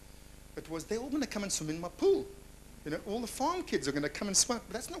guy. It was, they're all going to come and swim in my pool. All the farm kids are going to come and swim.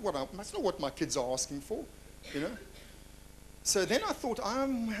 But that's not what my kids are asking for, So then I thought, how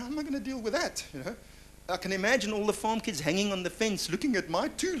am I going to deal with that, I can imagine all the farm kids hanging on the fence looking at my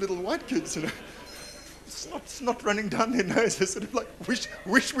two little white kids, snot running down their noses, sort of like,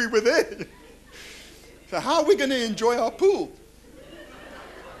 wish we were there. So how are we going to enjoy our pool?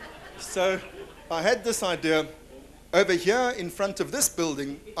 So I had this idea. Over here in front of this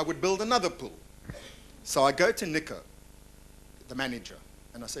building, I would build another pool. So I go to Nico, the manager,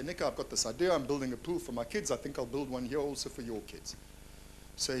 and I say, Nico, I've got this idea. I'm building a pool for my kids. I think I'll build one here also for your kids.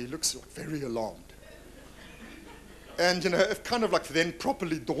 So he looks very alarmed. And, it kind of like then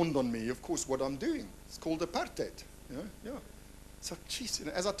properly dawned on me, of course, what I'm doing. It's called apartheid. Yeah. So, geez,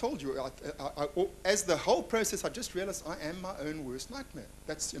 as I told you, as the whole process, I just realized I am my own worst nightmare.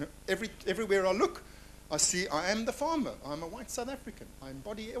 That's, everywhere I look, I see I am the farmer. I'm a white South African. I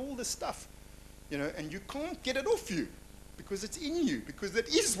embody all this stuff, and you can't get it off you because it's in you, because that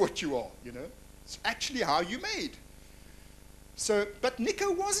is what you are, It's actually how you're made. So, but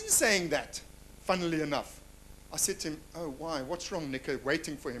Nico wasn't saying that, funnily enough. I said to him, oh, why? What's wrong, Nico?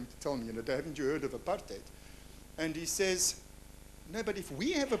 Waiting for him to tell me, haven't you heard of apartheid? And he says, no, but if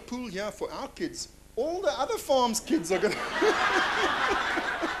we have a pool here for our kids, all the other farms' kids are going to...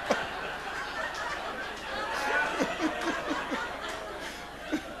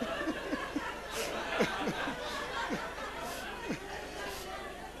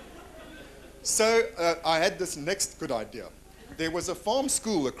 So I had this next good idea. There was a farm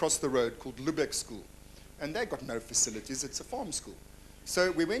school across the road called Lubeck School, and they got no facilities. It's a farm school.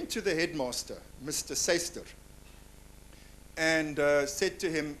 So we went to the headmaster, Mr. Seister, and said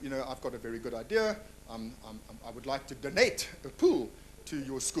to him, I've got a very good idea. I would like to donate a pool to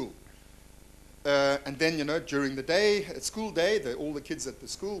your school. And then, during the day, at school day, all the kids at the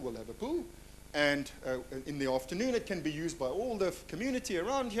school will have a pool. And in the afternoon, it can be used by all the community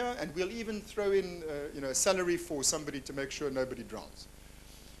around here, and we'll even throw in, a salary for somebody to make sure nobody drowns.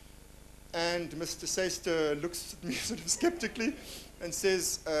 And Mr. Seister looks at me sort of skeptically and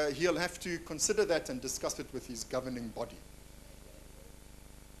says he'll have to consider that and discuss it with his governing body.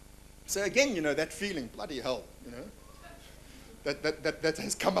 So again, that feeling, bloody hell, that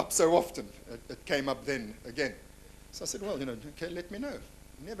has come up so often. It came up then again. So I said, well, okay, let me know.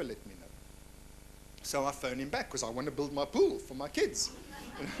 Never let me know. So I phone him back because I want to build my pool for my kids.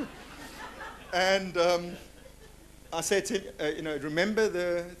 And I said to him, remember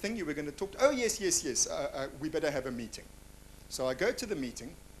the thing you were going to talk to? Oh, yes. We better have a meeting. So I go to the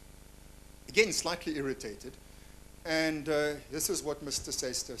meeting, again, slightly irritated. And this is what Mr.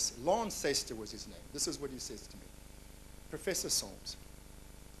 Seister, Lance Seister was his name. This is what he says to me. Professor Solms,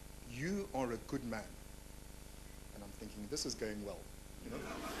 you are a good man. And I'm thinking, this is going well.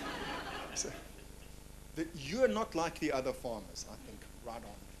 So, that you're not like the other farmers. I think, right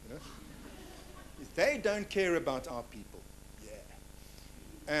on, They don't care about our people.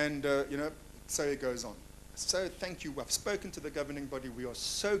 Yeah. And, so it goes on. So thank you. I've spoken to the governing body. We are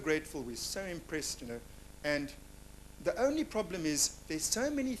so grateful. We're so impressed, And the only problem is there's so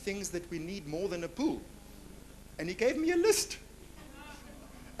many things that we need more than a pool. And he gave me a list.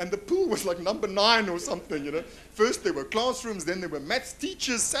 And the pool was like number 9 or something, First there were classrooms, then there were maths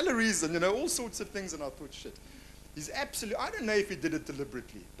teachers, salaries, and, all sorts of things. And I thought, shit, he's absolutely, I don't know if he did it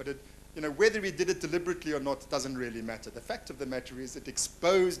deliberately, but whether he did it deliberately or not doesn't really matter. The fact of the matter is it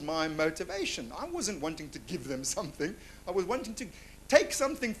exposed my motivation. I wasn't wanting to give them something. I was wanting to take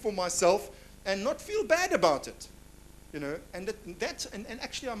something for myself and not feel bad about it. And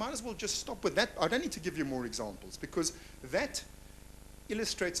actually I might as well just stop with that. I don't need to give you more examples because that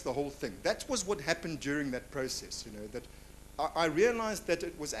illustrates the whole thing. That was what happened during that process, that I realized that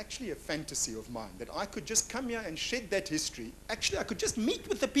it was actually a fantasy of mine, that I could just come here and shed that history. Actually, I could just meet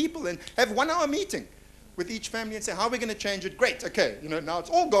with the people and have 1 hour meeting with each family and say, how are we going to change it? Great, okay, now it's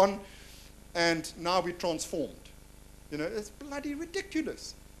all gone, and now we're transformed. It's bloody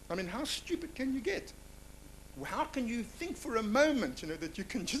ridiculous. I mean, how stupid can you get? How can you think for a moment, that you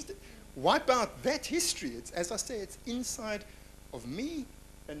can just wipe out that history? It's, as I say, it's inside of me,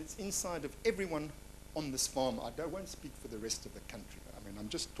 and it's inside of everyone on this farm. I won't speak for the rest of the country. I mean, I'm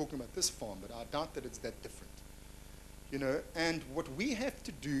just talking about this farm, but I doubt that it's that different. And what we had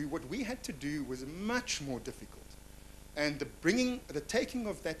to do was much more difficult. And the taking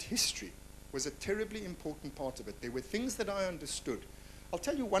of that history was a terribly important part of it. There were things that I understood. I'll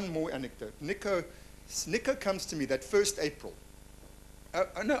tell you one more anecdote. Nico comes to me that first April.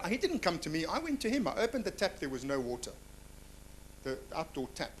 No, he didn't come to me. I went to him. I opened the tap. There was no water. The outdoor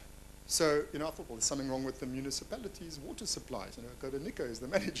tap. So, I thought, well, there's something wrong with the municipality's water supplies. I go to Nico, who's the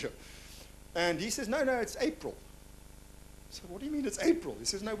manager. And he says, no, it's April. So what do you mean it's April? He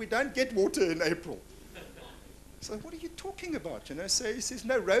says, no, we don't get water in April. So what are you talking about? So he says,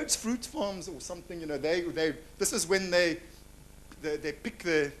 no, Rhodes Fruit Farms or something, this is when they pick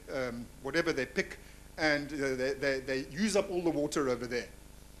whatever they pick, and they use up all the water over there.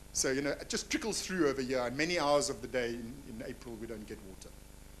 So, you know, it just trickles through over here, and many hours of the day in April we don't get water.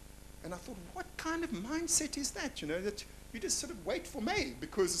 And I thought, what kind of mindset is that, you know, that you just sort of wait for May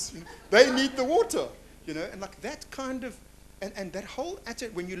because they need the water, you know, and like that kind of, and that whole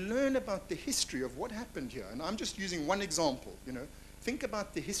attitude, when you learn about the history of what happened here, and I'm just using one example, you know, think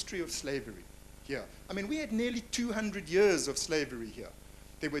about the history of slavery here. I mean, we had nearly 200 years of slavery here.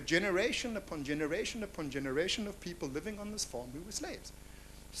 There were generation upon generation upon generation of people living on this farm who were slaves.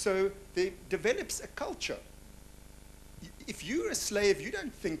 So there develops a culture. If you're a slave, you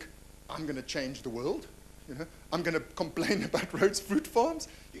don't think, I'm going to change the world. You know, I'm going to complain about Rhodes fruit farms.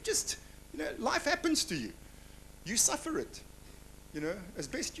 You just, you know, life happens to you. You suffer it, you know, as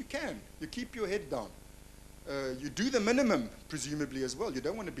best you can. You keep your head down. You do the minimum, presumably, as well. You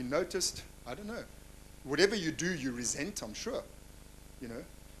don't want to be noticed. I don't know. Whatever you do, you resent, I'm sure, you know.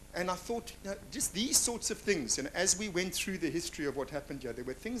 And I thought, you know, just these sorts of things, and as we went through the history of what happened here, there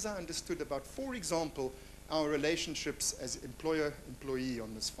were things I understood about, for example, our relationships as employer-employee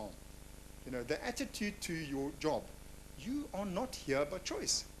on this farm. You know, the attitude to your job. You are not here by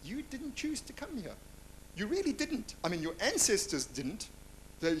choice. You didn't choose to come here. You really didn't. I mean, your ancestors didn't.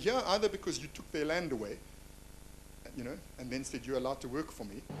 They're here either because you took their land away, you know, and then said, you're allowed to work for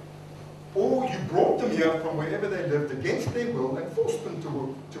me, or you brought them here from wherever they lived against their will and forced them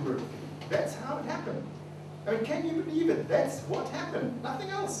to work. That's how it happened. I mean, can you believe it? That's what happened. Nothing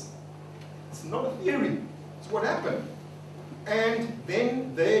else. It's not a theory. It's what happened. And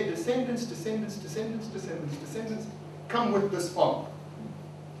then their descendants come with this farm.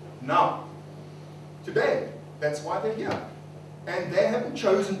 Now, today, that's why they're here. And they haven't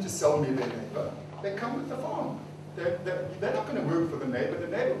chosen to sell me their neighbor. They come with the farm. They're not going to work for the neighbor. The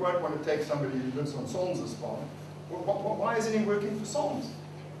neighbor won't want to take somebody who lives on Solms' farm. Why isn't he working for Solms?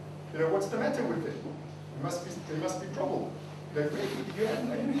 You know, what's the matter with it? There must be trouble. You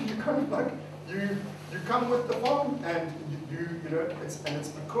kind of like, you come with the farm, and you know, it's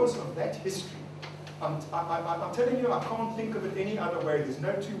because of that history. I'm telling you, I can't think of it any other way. There's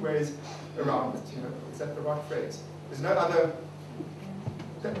no two ways around it. You know, is that the right phrase? There's no other.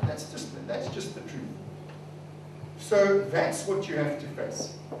 That's just the truth. So that's what you have to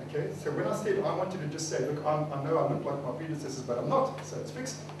face. Okay. So when I said I wanted to just say, look, I know I look like my predecessors, but I'm not. So it's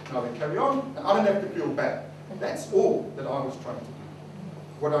fixed. Now we carry on, and I don't have to feel bad. That's all that I was trying to do.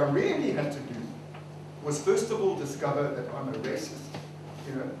 What I really had to do was first of all discover that I'm a racist.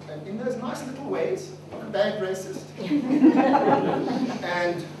 You know, and in those nice little ways, not a bad racist,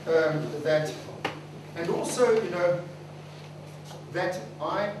 and also, you know, that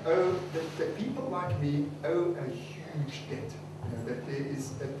I owe, that people like me owe a huge debt. You know,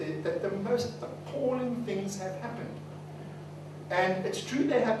 that the most appalling things have happened, and it's true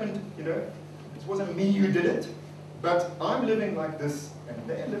they happened. You know, it wasn't me who did it, but I'm living like this, and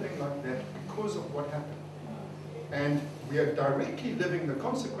they're living like that because of what happened. And we are directly living the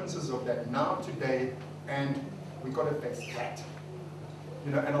consequences of that now, today, and we've got to face that.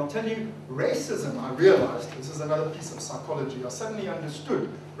 You know, and I'll tell you, racism, I realized, this is another piece of psychology, I suddenly understood,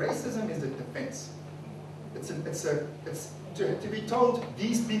 racism is a defense. To be told,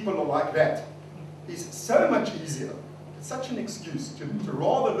 these people are like that, is so much easier. It's such an excuse to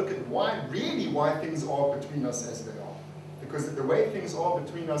rather look at why things are between us as they are. Because the way things are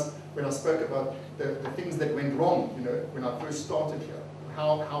between us, when I spoke about the things that went wrong, you know, when I first started here,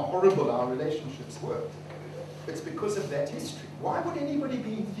 how horrible our relationships were, it's because of that history. Why would anybody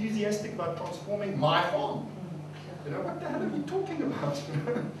be enthusiastic about transforming my farm? You know, what the hell are you talking about?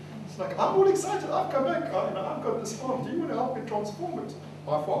 It's like, I'm all excited, I've come back, I've got this farm, do you want to help me transform it?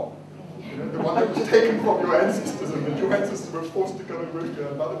 My farm. You know, the one that was taken from your ancestors, and that your ancestors were forced to come and work here.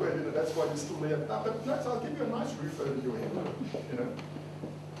 And by the way, you know, that's why you're still there. But no, so I'll give you a nice roof over your head. You know,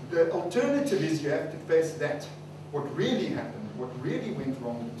 the alternative is you have to face that, what really happened, what really went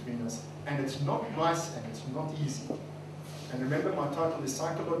wrong between us, and it's not nice and it's not easy. And remember, my title is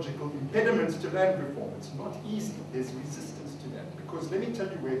Psychological Impediments to Land Reform. It's not easy. There's resistance to that, because let me tell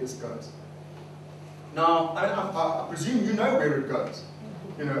you where this goes. Now, I presume you know where it goes.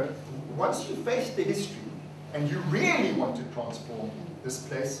 You know, once you face the history and you really want to transform this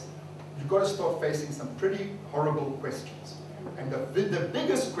place, you've got to start facing some pretty horrible questions. And the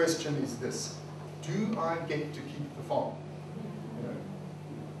biggest question is this: do I get to keep the farm? You know,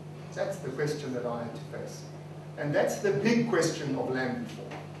 that's the question that I had to face. And that's the big question of land reform.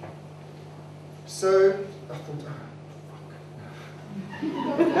 So I thought,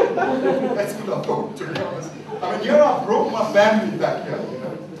 that's what I thought, to be honest. I mean, here I brought my family back here, you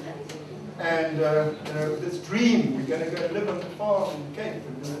know. And, you know, this dream, we're going to go live on the farm in the Cape.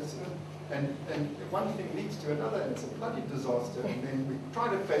 And, you know, And one thing leads to another, and it's a bloody disaster, and then we try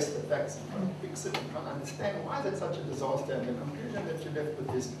to face the facts and try to fix it and try to understand why is it such a disaster, and the conclusion that you're left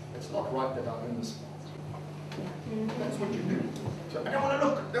with is, it's not right that I own this farm. That's what you do. So, I don't want to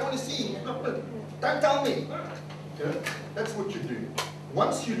look, I don't want to see, don't tell me. You know, that's what you do.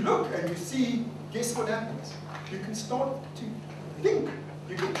 Once you look and you see, guess what happens? You can start to think.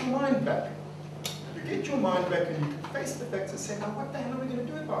 You get your mind back. You get your mind back and you can face the facts and say, now what the hell are we going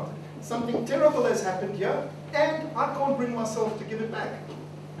to do about it? Something terrible has happened here, and I can't bring myself to give it back.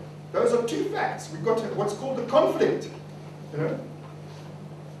 Those are two facts. We've got what's called a conflict. You know?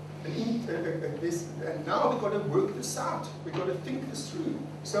 And now we've got to work this out. We've got to think this through.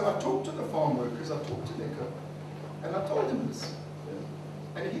 So I talked to the farm workers, I talked to Nico, and I told him this.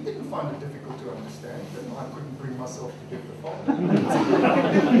 And he didn't find it difficult to understand that I couldn't bring myself to give the farm.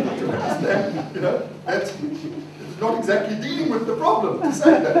 To understand, you know, that's not exactly dealing with the problem to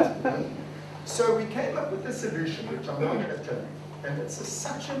say that. You know? So we came up with a solution, which I'm not going to tell you. And it's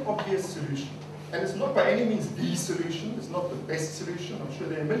such an obvious solution. And it's not by any means the solution, it's not the best solution, I'm sure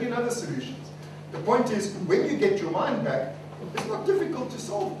there are a million other solutions. The point is, when you get your mind back, it's not difficult to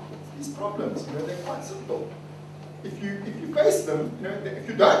solve these problems, you know, they're quite simple. If you face them, you know, if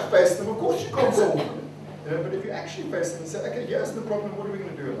you don't face them, of course you can't solve them. You know, but if you actually face them and say, okay, here's the problem, what are we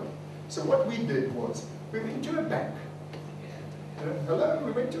going to do about it? So what we did was, we went to a bank. You know, hello,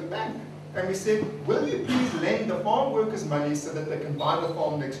 we went to a bank. And we said, will you please lend the farm workers money so that they can buy the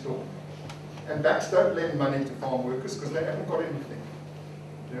farm next door? And banks don't lend money to farm workers because they haven't got anything.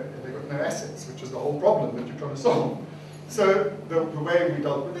 You know, they've got no assets, which is the whole problem that you're trying to solve. So the way we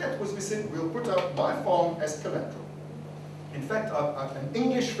dealt with that was we said, we'll put up my farm as collateral. In fact, an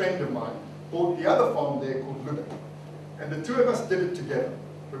English friend of mine bought the other farm there called Lübeck. And the two of us did it together.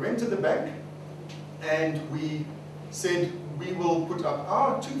 We went to the bank and we said, we will put up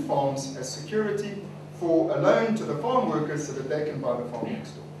our two farms as security for a loan to the farm workers so that they can buy the farm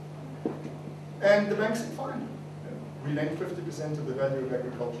next door. And the bank said, fine. We lend 50% of the value of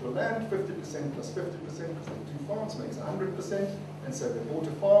agricultural land, 50% plus 50%, because the two farms makes 100%. And so they bought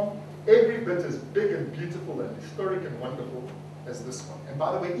a farm, every bit as big and beautiful and historic and wonderful as this one. And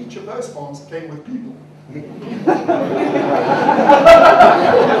by the way, each of those farms came with people.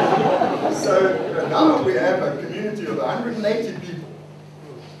 So now we have a community of 180 people.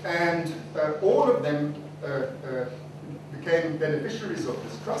 And all of them became beneficiaries of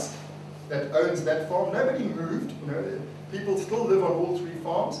this trust that owns that farm. Nobody moved, you know, people still live on all three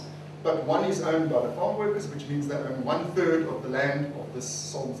farms, but one is owned by the farm workers, which means they own 1/3 of the land of this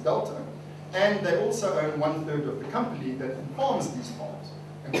Solms-Delta, and they also own 1/3 of the company that farms these farms,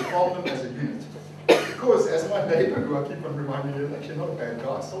 and they farm them as a unit. Because as my neighbor, who I keep on reminding you, is actually not a bad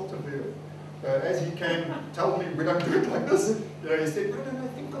guy, salt of the earth, as he came tell me we don't do it like this, you know, he said, no,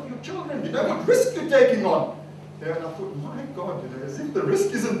 think of your children, you know what risk you're taking on. You know, and I thought, my God, you know, as if the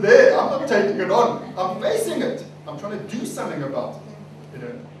risk isn't there, I'm not taking it on, I'm facing it, I'm trying to do something about it, you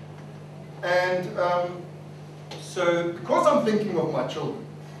know. And so, because I'm thinking of my children,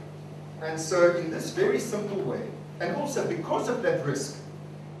 and so in this very simple way, and also because of that risk,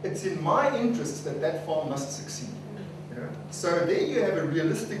 it's in my interest that that farm must succeed. You know? So there you have a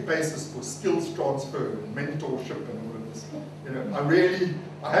realistic basis for skills transfer and mentorship and all of this. You know,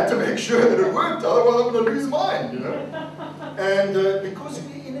 I had to make sure that it worked, otherwise I'm going to lose mine. You know, and because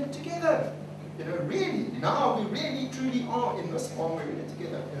we're in it together. You know, really, now we really truly are in this farm, we're in it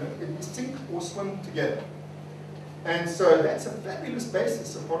together. You know, we sink or swim together. And so that's a fabulous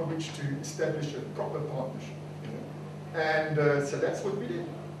basis upon which to establish a proper partnership. You know? And so that's what we did.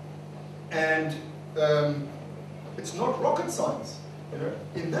 And it's not rocket science. You know,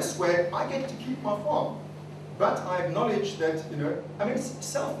 in this way, I get to keep my farm, but I acknowledge that, you know, I mean,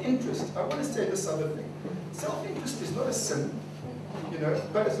 self-interest. I want to say this other thing. Self-interest is not a sin. You know,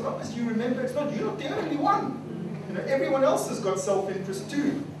 but as long as you remember, you're not the only one. You know, everyone else has got self-interest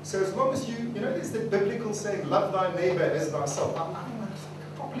too. So as long as you know, there's the biblical saying, love thy neighbor as thyself. I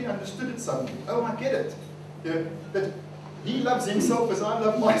properly understood it suddenly. Oh, I get it. You know, that he loves himself as I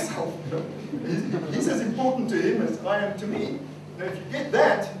love myself. You know? He's as important to him as I am to me. You know, if you get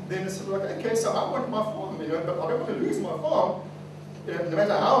that, then it's sort of like, okay, so I want my farm, you know, but I don't want to lose my farm. You know, no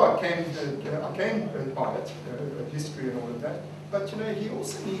matter how I can buy it, history and all of that. But you know, he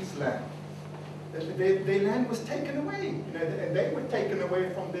also needs land. Their land was taken away, you know, and they were taken away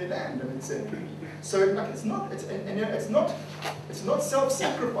from their land, and etc. So like, it's not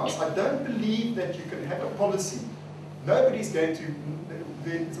self-sacrifice. I don't believe that you can have a policy. Nobody's going to.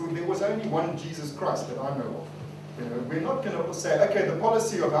 There was only one Jesus Christ that I know of. You know, we're not going to say, okay, the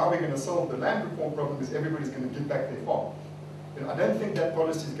policy of how we're going to solve the land reform problem is everybody's going to give back their farm. You know, I don't think that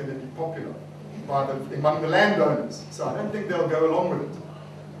policy is going to be popular among the landowners, so I don't think they'll go along with it.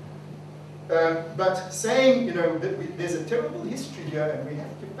 But saying, you know, that there's a terrible history here and we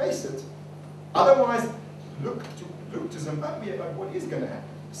have to face it, otherwise look to Zimbabwe about what is going to happen.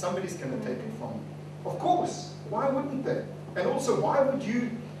 Somebody's going to take it from you. Of course, why wouldn't they? And also, why would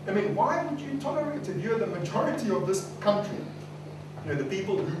you tolerate if you're the majority of this country? You know, the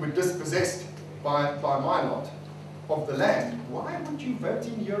people who were dispossessed by my lot of the land, why would you vote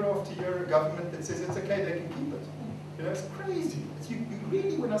in year after year a government that says it's okay, they can keep it? You know, it's crazy. You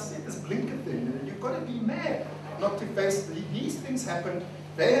really, when I said this blinker thing, you know, you've got to be mad not to face these things happen.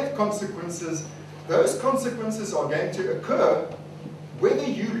 They have consequences. Those consequences are going to occur whether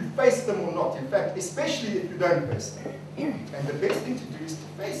you face them or not. In fact, especially if you don't face them. And the best thing to do is to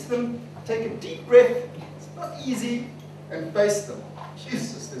face them, take a deep breath, it's not easy, and face them.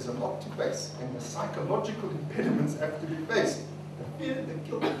 Jesus, there's a lot to face, and the psychological impediments have to be faced. The fear, the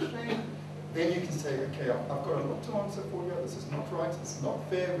guilt, the shame. Then you can say, okay, I've got a lot to answer for you, this is not right, this is not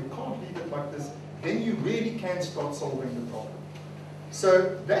fair, we can't leave it like this. Then you really can start solving the problem.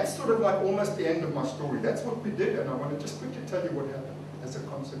 So that's sort of like almost the end of my story. That's what we did, and I want to just quickly tell you what happened as a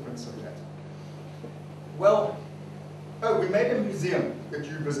consequence of that. Well, we made a museum that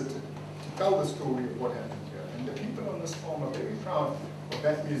you visited to tell the story of what happened here. And the people on this farm are very proud of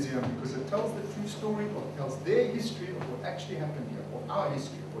that museum because it tells the true story, or it tells their history of what actually happened here, or our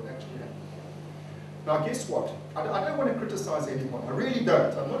history of what actually happened. Now, guess what? I don't want to criticize anyone. I really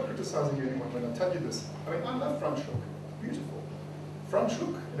don't. I'm not criticizing anyone when I tell you this. I mean, I love Franschhoek. Beautiful.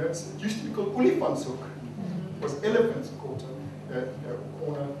 Franschhoek, you know, it used to be called Olifantshoek. It was elephants quarter,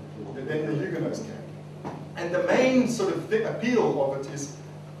 corner, then the Huguenots came. And the main sort of appeal of it is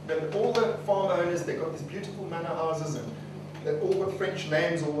that all the farm owners, they got these beautiful manor houses, and they've all got French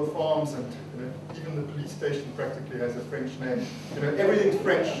names, all the farms, and you know, even the police station practically has a French name. You know, everything's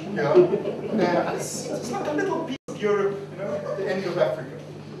French, you know. And it's like a little piece of Europe, you know, at the end of Africa.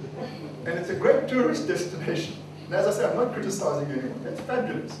 And it's a great tourist destination. And as I say, I'm not criticizing anyone. That's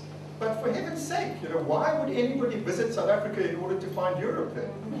fabulous. But for heaven's sake, you know, why would anybody visit South Africa in order to find Europe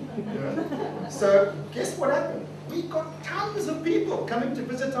then? You know? So guess what happened? We got tons of people coming to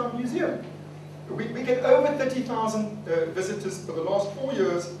visit our museum. We get over 30,000 visitors for the last 4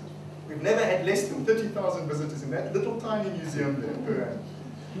 years. We've never had less than 30,000 visitors in that little tiny museum there per annum.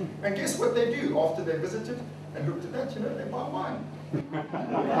 And guess what they do after they visited and looked at that? You know, they buy wine.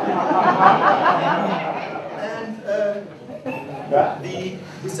 And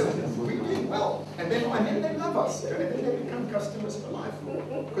we're doing well. And then they love us. And then they become customers for life.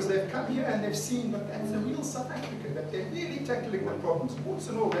 Because they've come here and they've seen that that's the real South Africa, that they're really tackling the problems. Warts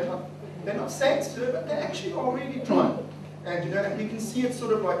and all, they're not saints, but they actually are really trying. And you know, and we can see it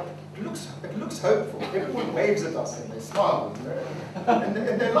sort of like, it looks hopeful. Everyone waves at us and they smile, you know?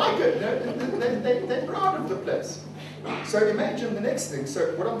 and they like it. You know? They're proud of the place. So imagine the next thing.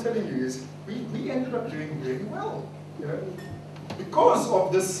 So what I'm telling you is, we ended up doing really well, you know, because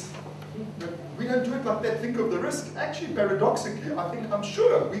of this. We don't do it like that. Think of the risk. Actually, paradoxically, I'm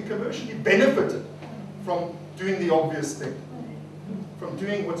sure we commercially benefited from doing the obvious thing, from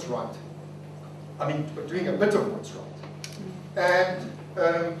doing what's right. I mean, doing a bit of what's right. And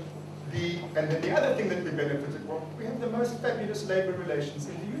then the other thing that we benefited from, we have the most fabulous labor relations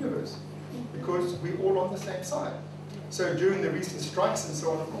in the universe, because we're all on the same side. So during the recent strikes and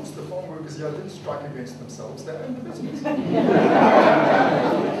so on, of course, the farm workers here didn't strike against themselves; they owned the business.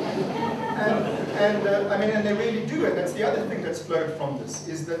 And they really do. And that's the other thing that's flowed from this,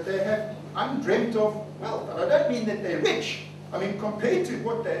 is that they have undreamt of wealth. And I don't mean that they're rich. I mean, compared to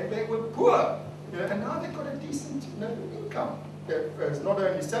what they were poor. You know, and now they've got a decent, you know, income. There's not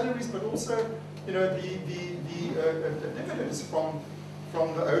only salaries, but also, you know, the dividends from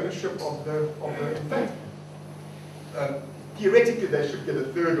the ownership of the in fact, theoretically they should get a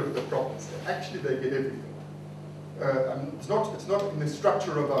third of the profits. Actually, they get everything. It's not in the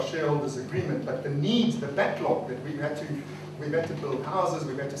structure of our shareholders' agreement, but the needs, the backlog that we've had to build houses,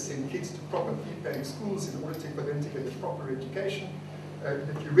 we've had to send kids to proper fee-paying schools in order for them to get a proper education.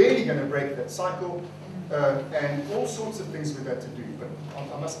 If you're really going to break that cycle, and all sorts of things we've had to do, but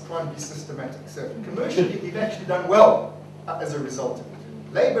I must try and be systematic. So commercially, we've actually done well as a result of it.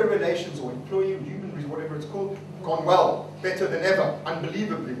 Labor relations or employee, human resources, whatever it's called, gone well, better than ever,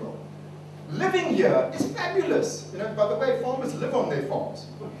 unbelievably well. Living here is fabulous. You know, by the way, farmers live on their farms.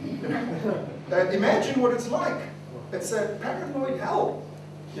 You know? Imagine what it's like. It's a paranoid hell.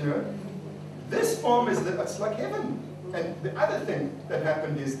 You know, this farm it's like heaven. And the other thing that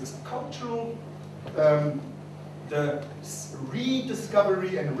happened is this cultural, the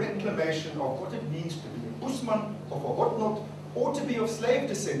rediscovery and reclamation of what it means to be a Usman of a Hotnot or to be of slave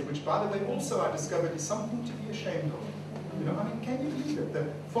descent, which, by the way, also I discovered is something to be ashamed of. You know, I mean, can you believe it? The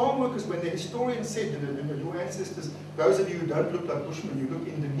farm workers, when the historian said, you know, your ancestors, those of you who don't look like Bushmen, you look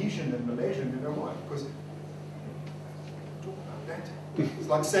Indonesian and Malaysian, you know why? Because talk about that. It's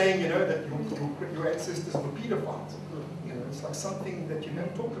like saying, you know, that your ancestors were pedophiles. You know, it's like something that you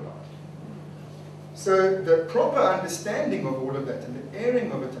don't talk about. So the proper understanding of all of that, and the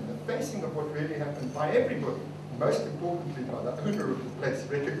airing of it, and the facing of what really happened by everybody, most importantly by the owner of the place,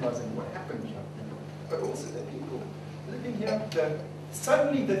 recognizing what happened here, you know, but also the people living here,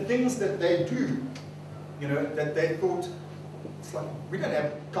 suddenly the things that they do, you know, that they thought, it's like, we don't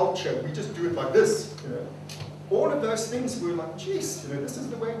have culture, we just do it like this, you know. All of those things were like, geez, you know, this is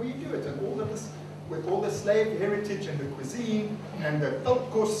the way we do it, and all of this, with all the slave heritage and the cuisine, and the, of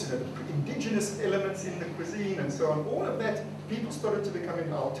course, you know, the indigenous elements in the cuisine and so on, all of that, people started to become,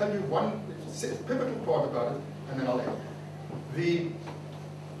 I'll tell you one pivotal part about it, and then I'll end. The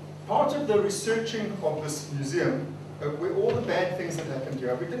part of the researching of this museum were all the bad things that happened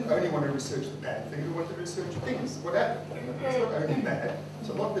here. We didn't only want to research the bad things, we wanted to research things. What happened? It's not only bad, it's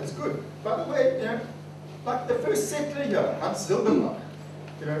a lot that's good. By the way, you know, like the first settler here, Solms-Delta.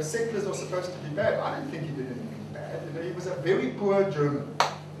 You know, settlers are supposed to be bad. I don't think he did anything bad. You know, he was a very poor German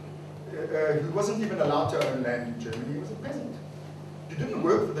who wasn't even allowed to own land in Germany. He was a peasant. You didn't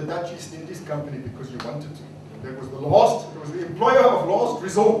work for the Dutch East Indies Company because you wanted to. That was it was the employer of last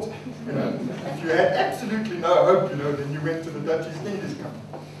resort. You know, if you had absolutely no hope, you know, then you went to the Dutch East Indies Company,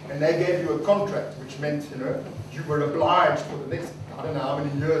 and they gave you a contract, which meant, you know, you were obliged for the next, I don't know how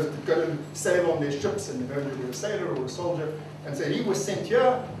many years, to go and sail on their ships, and you know, you were a sailor or a soldier. And so he was sent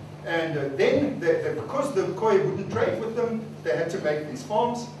here, and then because the Khoi wouldn't trade with them, they had to make these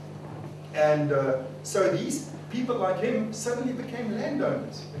farms, and so these people like him suddenly became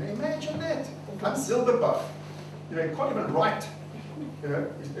landowners. You know, imagine that. Solms-Delta. You know, he can't even write. You know,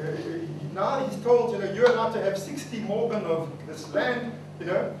 now he's told, you know, you're allowed to have 60 morgen of this land, you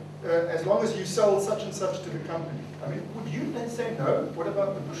know, as long as you sell such and such to the company. I mean, would you then say no? What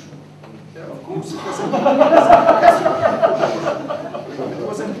about the Bushmen? You know, of course, it was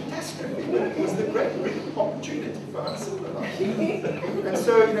a catastrophe, but it was the great big opportunity for Solms-Delta. And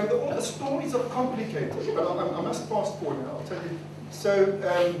so, you know, all the stories are complicated, but I must fast forward, and I'll tell you. So,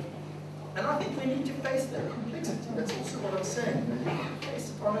 and I think we need to face that complexity. That's also what I'm saying. You know, you face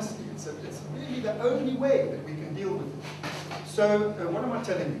it honestly. It's really the only way that we can deal with it. So, what am I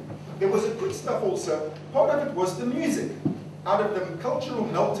telling you? There was a good stuff also. Part of it was the music. Out of the cultural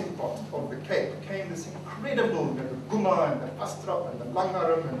melting pot of the Cape came this incredible, you know, the guma and the pastrap and the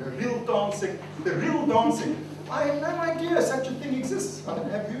langarm and the real dancing. The real dancing. I had no idea such a thing exists. I don't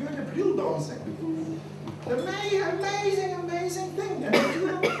have you heard of real dancing? Amazing, amazing thing. And they do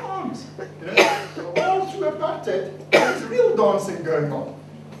it on the farms. You know, all through apartheid, there's real dancing going on.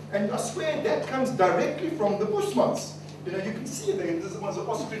 And I swear that comes directly from the Bushmans. You know, you can see there, this one's an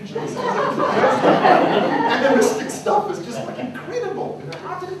ostrich. Animalistic stuff is just like incredible. You know,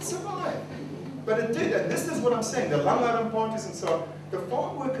 how did it survive? But it did, and this is what I'm saying, the langarm parties and so on. The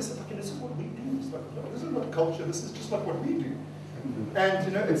farm workers are like, this is what we do. It's like, no, this is not culture, this is just like what we do. And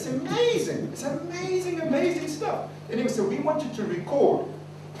you know, it's amazing. It's amazing, amazing stuff. Anyway, so we wanted to record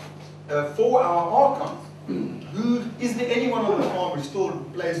for our archive. Is there anyone on the farm who still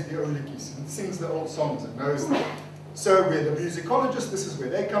plays the olikis and sings the old songs and knows them? So we're the musicologists, this is where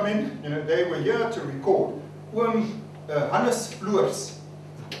they come in. You know, they were here to record. Hannes Floors,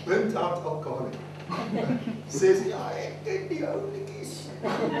 burnt out alcoholic, says, yeah, I did the olikis.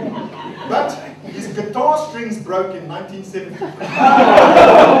 But his guitar strings broke in 1973.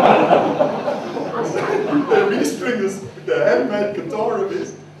 They restring the handmade guitar of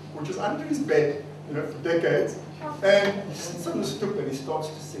his, which is under his bed, you know, for decades. And he sits on the stoep and he starts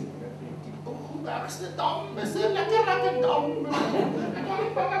to sing.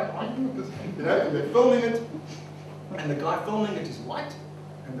 You know, and they're filming it, and the guy filming it is white.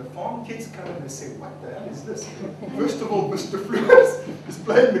 And the farm kids come and they say, what the hell is this? First of all, Mr. Floors is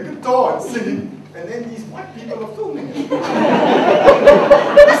playing the guitar and singing, and then these white people are filming it.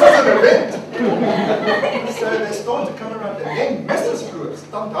 This is an event. So they start to come around, and then Mrs. Floors,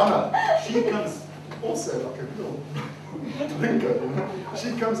 Tantana, she comes also like a real drinker, you know. She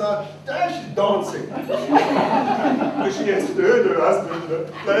comes out, she's dancing. Because she has heard her husband, you know,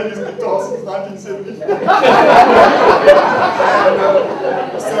 playing his guitar since 1970.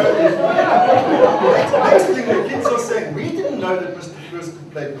 So, next thing the kids are saying, we didn't know that Mr. Floors could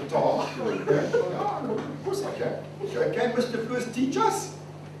play guitar. Oh, of course I can. Can Mr. Floors teach us?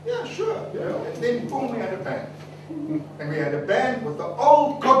 Yeah, sure. You know, and then boom, we had a band. And we had a band with the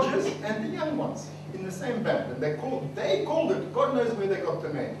old codgers and the young ones in the same band. And they called it, God knows where they got the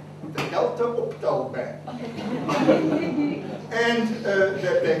name, the Delta Optal Band. And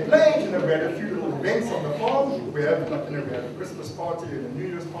they played, you know, we had a few little events on the farm. We had, like, you know, we had a Christmas party and a New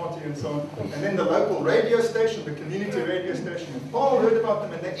Year's party and so on. And then the local radio station, the community radio station in Paul heard about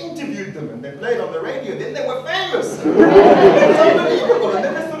them and they interviewed them and they played on the radio. Then they were famous. It was unbelievable. And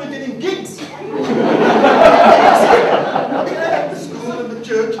then they started getting gigs. At the school and the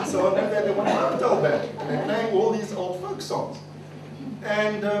church and so on. And they had the one hotel band. And they're playing all these old folk songs.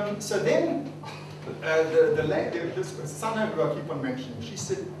 And so then the lady, this Sana who I keep on mentioning, she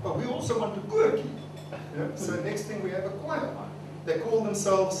said, oh, we also want to quirky. You know? So next thing we have a choir. They call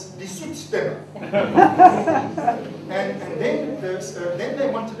themselves the Soetstemmer. and then they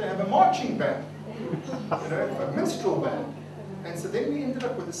wanted to have a marching band, you know, a minstrel band. And so then we ended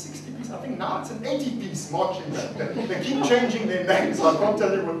up with a 60-piece, I think now it's an 80-piece marching band. They keep changing their names, so I can't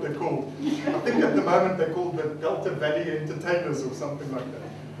tell you what they're called. I think at the moment they're called the Delta Valley Entertainers or something like that.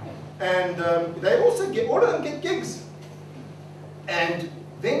 And they also get, all of them get gigs. And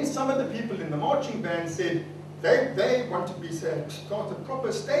then some of the people in the marching band said they want to be, start a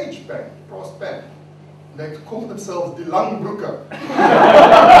proper stage band, brass band. They call themselves the Langbroeker.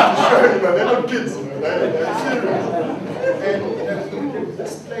 Sure, you know, they're not kids, you know, they're serious. And you know,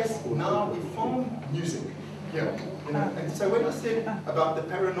 this place now we found music here. You know? And so when I said about the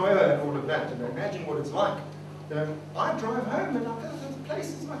paranoia and all of that, and imagine what it's like. You know, I drive home and I go to those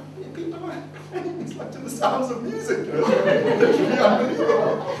places like people are playing, it's like to the sounds of music. You know? It's literally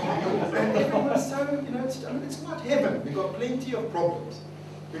unbelievable. And everyone's so, you know, it's not heaven. We've got plenty of problems.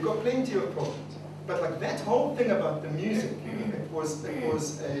 We've got plenty of problems. But like that whole thing about the music, it was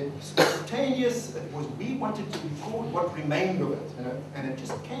a spontaneous, we wanted to record what remained of it, you know, and it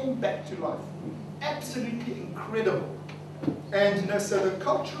just came back to life. Absolutely incredible. And you know, so the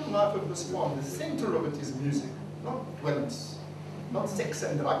cultural life of this farm, the center of it is music, not dwellings, not sex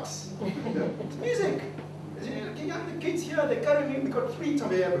and drugs. You know, it's music. The younger kids here, they're currently, we've got 3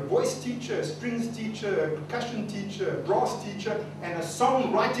 times. We have a voice teacher, a strings teacher, a percussion teacher, a brass teacher, and a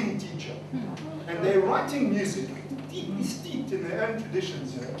songwriting teacher. And they're writing music, deeply steeped in their own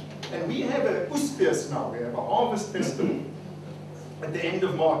traditions, you know. And we have a Oesfeest now, we have a harvest festival at the end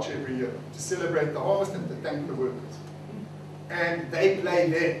of March every year to celebrate the harvest and to thank the workers. And they play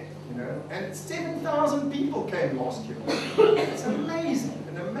there, you know. And 7,000 people came last year. It's amazing,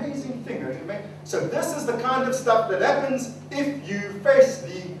 an amazing thing. So this is the kind of stuff that happens if you face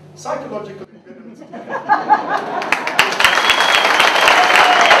the psychological impediments.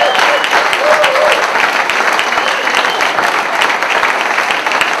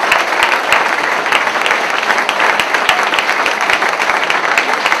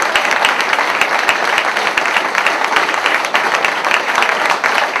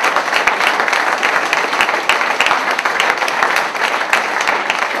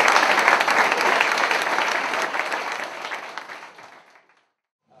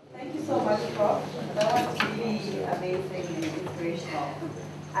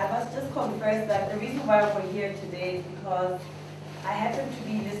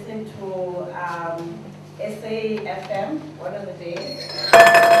 One of the days,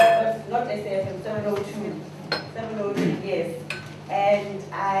 but not SAFM, 702, yes. And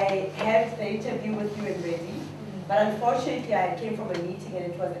I had the interview with you already, but unfortunately I came from a meeting and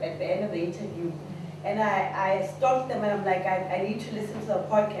it was at the end of the interview. And I stopped them and I'm like, I need to listen to a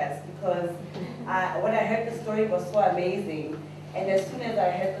podcast because when I heard the story was so amazing. And as soon as I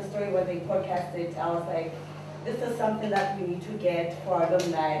heard the story when they podcasted, I was like, this is something that we need to get for our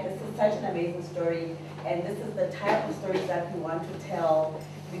alumni. This is such an amazing story. And this is the type of stories that we want to tell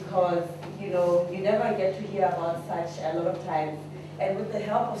because, you know, you never get to hear about such a lot of times. And with the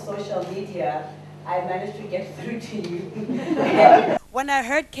help of social media, I managed to get through to you. When I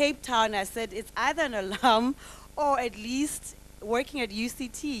heard Cape Town, I said it's either an alum or at least working at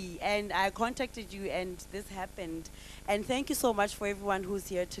UCT. And I contacted you and this happened. And thank you so much for everyone who's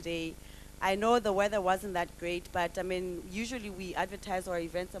here today. I know the weather wasn't that great, but I mean, usually we advertise our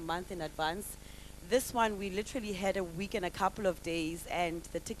events a month in advance. This one, we literally had a week and a couple of days, and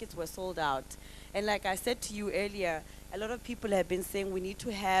the tickets were sold out. And like I said to you earlier, a lot of people have been saying we need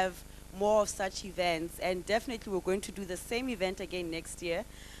to have more of such events, and definitely we're going to do the same event again next year.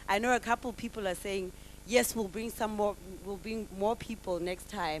 I know a couple people are saying, yes, we'll bring more people next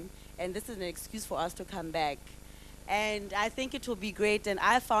time, and this is an excuse for us to come back. And I think it will be great, and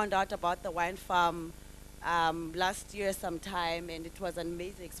I found out about the wine farm last year sometime, and it was an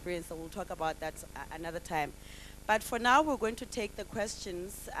amazing experience, so we'll talk about that another time. But for now, we're going to take the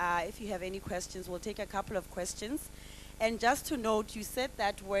questions. If you have any questions, we'll take a couple of questions. And just to note, you said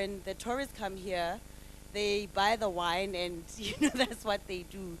that when the tourists come here, they buy the wine and that's what they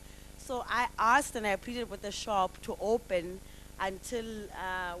do. So I asked and I pleaded with the shop to open until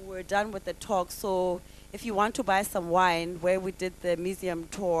we're done with the talk. So if you want to buy some wine, where we did the museum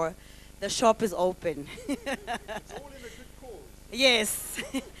tour, the shop is open. It's all in a good cause. Yes.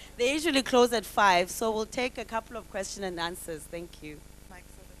 They usually close at 5, so we'll take a couple of questions and answers. Thank you.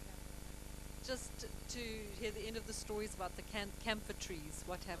 Just to hear the end of the stories about the camphor trees,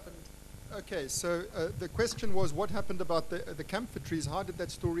 what happened? Okay, so the question was what happened about the camphor trees, how did that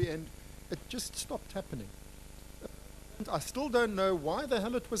story end? It just stopped happening. And I still don't know why the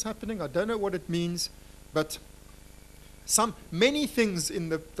hell it was happening, I don't know what it means, but many things in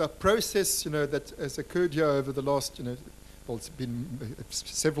the process, that has occurred here over the last, well, it's been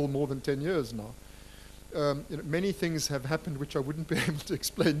several more than 10 years now. Many things have happened which I wouldn't be able to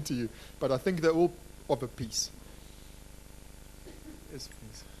explain to you, but I think they're all of a piece. Yes,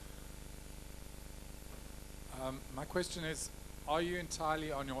 please. My question is, are you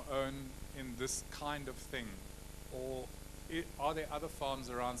entirely on your own in this kind of thing? Or are there other farms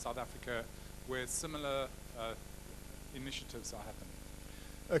around South Africa where similar initiatives are happening?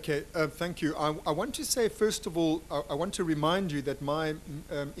 Okay, thank you. I want to say, first of all, I want to remind you that my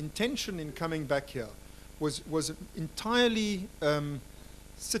intention in coming back here was entirely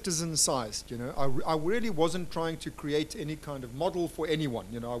citizen-sized. I really wasn't trying to create any kind of model for anyone.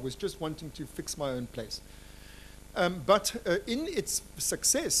 I was just wanting to fix my own place. But in its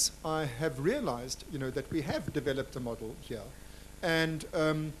success, I have realized, that we have developed a model here, and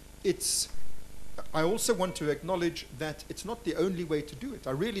I also want to acknowledge that it's not the only way to do it.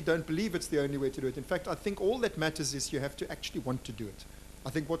 I really don't believe it's the only way to do it. In fact, I think all that matters is you have to actually want to do it. I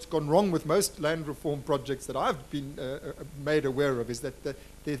think what's gone wrong with most land reform projects that I've been made aware of is that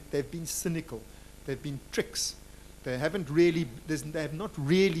they've been cynical. They've been tricks. They have not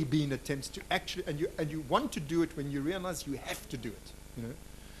really been attempts to actually, and you want to do it when you realize you have to do it.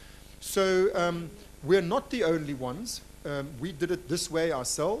 So we're not the only ones. We did it this way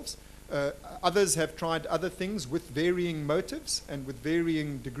ourselves. Others have tried other things with varying motives and with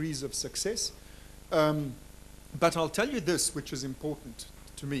varying degrees of success. But I'll tell you this, which is important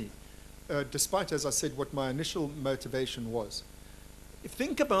to me, despite, as I said, what my initial motivation was.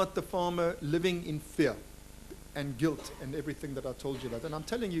 Think about the farmer living in fear and guilt and everything that I told you about. And I'm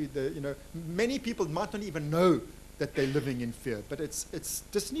telling you, many people might not even know that they're living in fear, but it's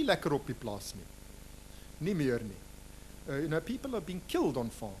dis nie lekker op die plaas nie. Nie meer nie. People are being killed on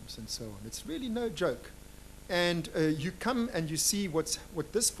farms and so on. It's really no joke. And you come and you see what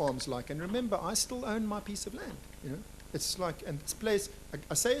this farm's like. And remember, I still own my piece of land. It's like, and this place,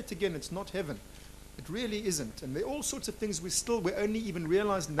 I say it again, it's not heaven. It really isn't. And there are all sorts of things we only even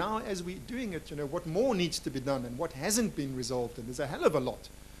realize now as we're doing it, what more needs to be done and what hasn't been resolved. And there's a hell of a lot.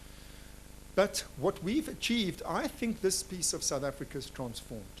 But what we've achieved, I think this piece of South Africa is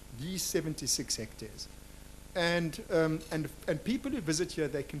transformed. These 76 hectares. And people who visit here,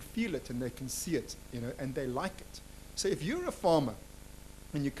 they can feel it and they can see it, and they like it. So if you're a farmer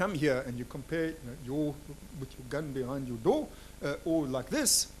and you come here and you compare with your gun behind your door, or like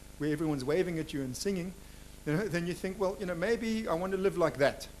this, where everyone's waving at you and singing, then you think, well, maybe I want to live like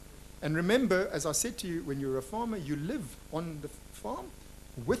that. And remember, as I said to you, when you're a farmer, you live on the farm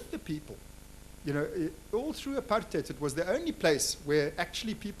with the people. All through apartheid, it was the only place where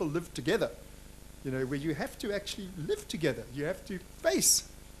actually people lived together. Where you have to actually live together. You have to face.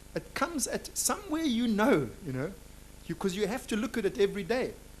 It comes at somewhere because you have to look at it every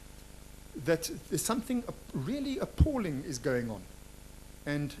day. That there's something really appalling is going on.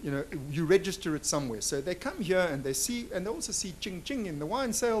 And, you register it somewhere. So they come here and they see, and they also see ching-ching in the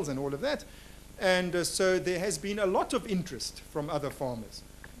wine sales and all of that. And so there has been a lot of interest from other farmers.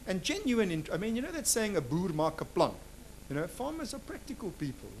 And genuine interest. I mean, that saying, a boer maak 'n plan. Farmers are practical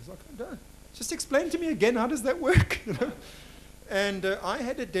people. It's like, I don't. Just explain to me again, how does that work? And I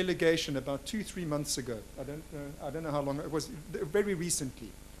had a delegation about 2-3 months ago. I don't know how long, it was very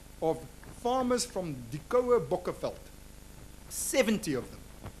recently, of farmers from Dikoe Bokkeveld. 70 of them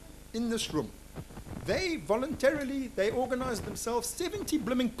in this room. They voluntarily, they organized themselves, 70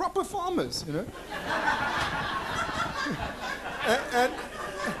 blooming proper farmers, and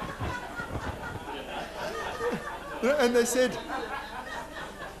they said,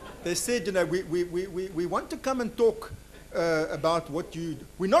 we want to come and talk about what you do.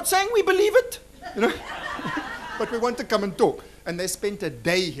 We're not saying we believe it, but we want to come and talk. And they spent a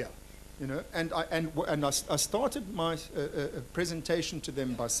day here, and I started my presentation to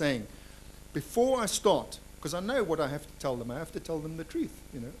them by saying, before I start, because I know what I have to tell them. I have to tell them the truth,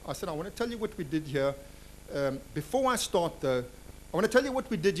 you know. I said, I want to tell you what we did here. Before I start, though, I want to tell you what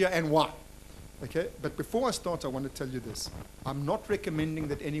we did here and why. Okay? But before I start, I want to tell you this. I'm not recommending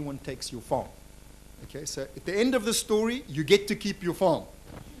that anyone takes your farm. Okay? So at the end of the story, you get to keep your farm.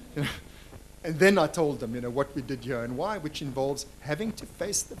 You know? And then I told them, you know, what we did here and why, which involves having to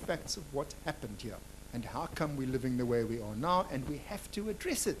face the facts of what happened here and how come we're living the way we are now, and we have to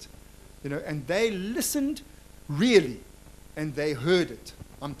address it. You know, and they listened really, and they heard it.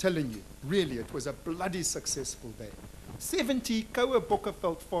 I'm telling you, really, it was a bloody successful day. 70 Koa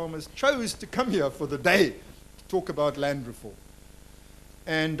Bokkerveld farmers chose to come here for the day to talk about land reform.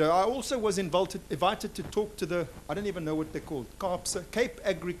 And I also was invited to talk to the, I don't even know what they're called, Cape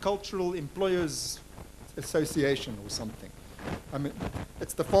Agricultural Employers Association or something. I mean,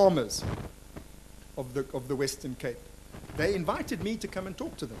 it's the farmers of the Western Cape. They invited me to come and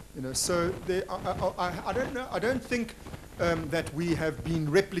talk to them. You know, so I don't know. I don't think that we have been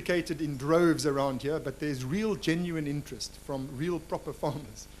replicated in droves around here, but there's real, genuine interest from real, proper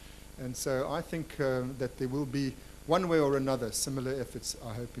farmers. And so I think that there will be, one way or another, similar efforts,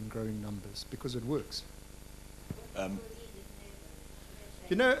 I hope, in growing numbers, because it works.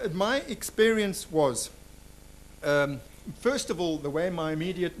 You know, my experience was, first of all,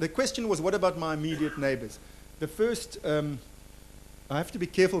 the question was, what about my immediate neighbors? The first, I have to be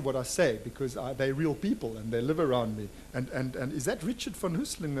careful what I say, because they're real people and they live around me. And is that Richard van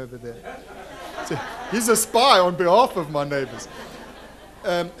Hoosling over there? So he's a spy on behalf of my neighbors.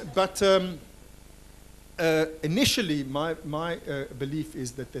 Initially, my belief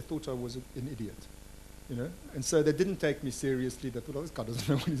is that they thought I was an idiot, you know, and so they didn't take me seriously. They thought, oh, this guy doesn't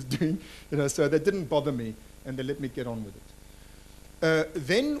know what he's doing, you know, so they didn't bother me, and they let me get on with it.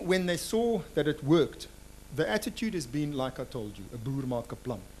 Then, when they saw that it worked, the attitude has been, like I told you, a boer maak 'n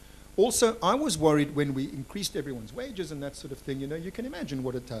plan. Also, I was worried when we increased everyone's wages and that sort of thing, you know, you can imagine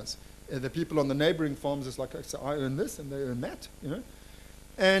what it does. The people on the neighboring farms is like, so I earn this and they earn that, you know.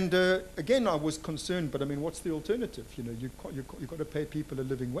 And again, I was concerned, but I mean, what's the alternative? You know, you've got to pay people a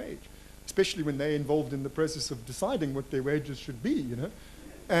living wage, especially when they're involved in the process of deciding what their wages should be, you know.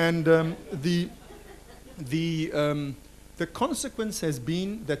 And the consequence has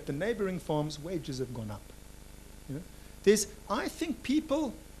been that the neighboring farms' wages have gone up. You know? I think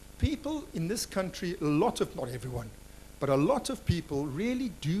people in this country, not everyone, but a lot of people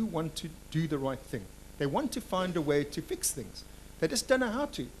really do want to do the right thing. They want to find a way to fix things. They just don't know how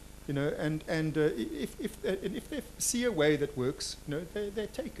to, you know, and if they see a way that works, you know, they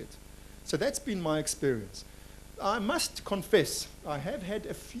take it. So that's been my experience. I must confess, I have had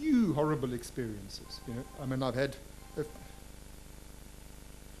a few horrible experiences, you know. I mean, I've had,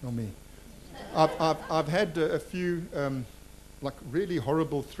 not me. I've had a few, like really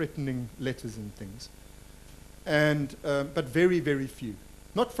horrible, threatening letters and things, and but very, very few.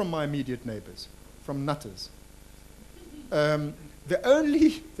 Not from my immediate neighbors, from nutters. The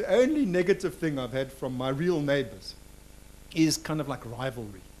only negative thing I've had from my real neighbors is kind of like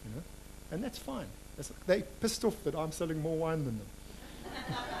rivalry, you know, and that's fine. They're pissed off that I'm selling more wine than them.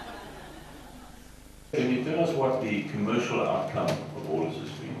 Can you tell us what the commercial outcome of all this has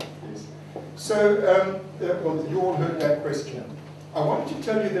been? Yes. So, well, you all heard that question. I want to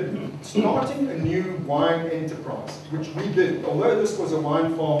tell you that starting a new wine enterprise, which we did, although this was a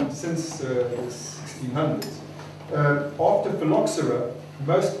wine farm since the 1600s, after phylloxera,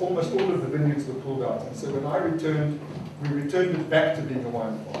 almost all of the vineyards were pulled out. And so when I returned, we returned it back to being a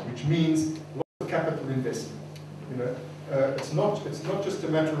wine farm, which means lots of capital investment. You know, it's not just a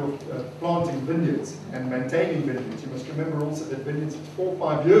matter of planting vineyards and maintaining vineyards. You must remember also that vineyards are 4 or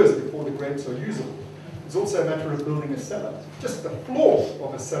 5 years before the grapes are usable. It's also a matter of building a cellar. Just the floor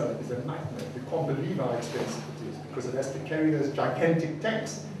of a cellar is a nightmare. You can't believe how expensive it is, because it has to carry those gigantic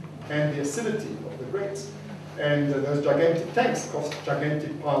tanks and the acidity of the grapes. And those gigantic tanks cost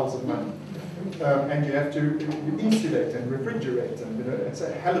gigantic piles of money. And you have to insulate and refrigerate, and you know, it's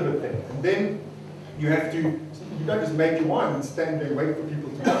a hell of a thing. And then you don't just make your wine and stand there and wait for people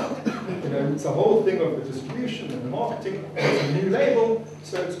to buy. You know, it's a whole thing of the distribution and the marketing, and it's a new label.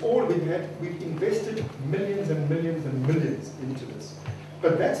 So it's all we've invested millions and millions and millions into this.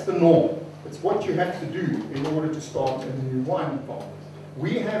 But that's the norm. It's what you have to do in order to start a new wine farm.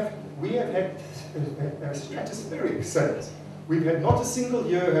 We have had stratospheric sales. We've had not a single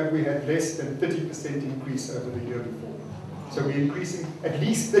year have we had less than 30% increase over the year before. So we're increasing at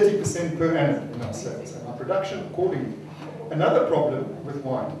least 30% per annum in our sales and our production accordingly. Another problem with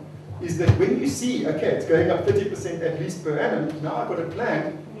wine is that when you see, okay, it's going up 30% at least per annum, now I've got a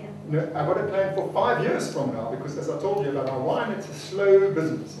plan. You know, I've got a plan for 5 years from now, because as I told you about our wine, it's a slow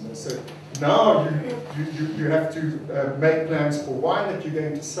business. You know, so now you have to make plans for wine that you're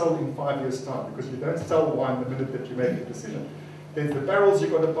going to sell in 5 years' time, because you don't sell wine the minute that you make a decision. There's the barrels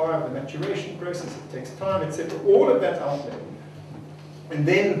you've got to buy, the maturation process, it takes time, etc. All of that outlay. And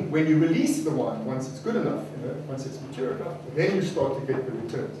then when you release the wine, once it's good enough, once it's mature enough, then you start to get the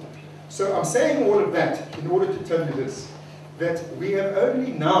returns. So I'm saying all of that in order to tell you this, that we have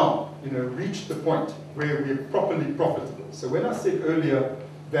only now, reached the point where we're properly profitable. So when I said earlier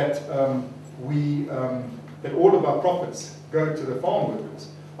that that all of our profits go to the farm workers,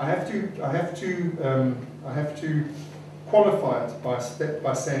 I have to qualify it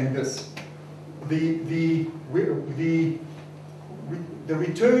by saying this: the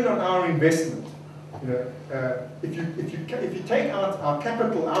return on our investment. If you take out our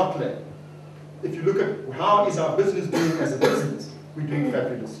capital outlay, if you look at how is our business doing as a business, we're doing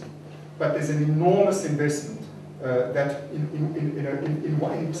fabulously. But there's an enormous investment that,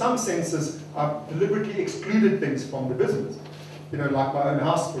 in some senses, I've deliberately excluded things from the business. Like my own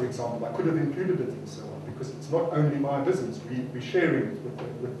house, for example, I could have included it and so on, because it's not only my business. We're sharing it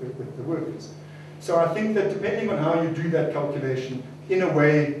with the workers. So I think that depending on how you do that calculation, in a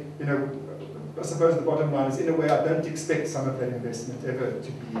way, I suppose the bottom line is, in a way, I don't expect some of that investment ever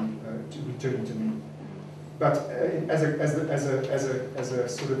to be to return to me. But as a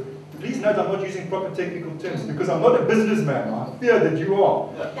sort of, please note I'm not using proper technical terms because I'm not a businessman. I fear that you are.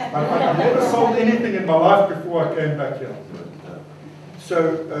 I've never sold anything in my life before I came back here.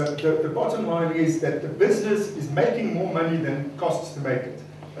 So the bottom line is that the business is making more money than it costs to make it.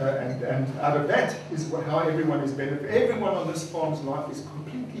 And out of that is how everyone is benefiting. Everyone on this farm's life is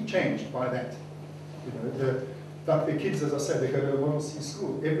completely changed by that. Like the kids, as I said, they go to a Royal Sea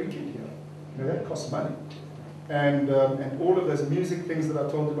School. Every kid here, that costs money. And all of those music things that I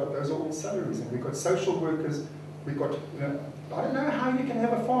told you about, those are all salaries. And we've got social workers. We've got, I don't know how you can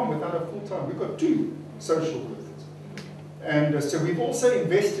have a farm without a full-time. We've got 2 social workers. And so we've also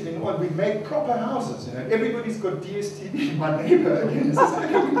invested in one. We've made proper houses. Everybody's got DSTV. My neighbor again.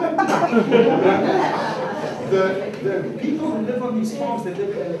 The people who live on these farms, they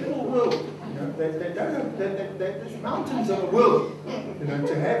live in a little world. They don't have. There's mountains of the world.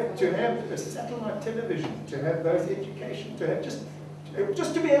 To have a satellite television, to have those education, to have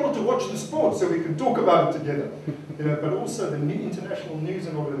just to be able to watch the sport so we can talk about it together. But also the new international news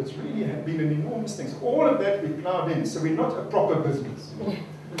and all of it's really been an enormous thing. So all of that we plowed in. So we're not a proper business.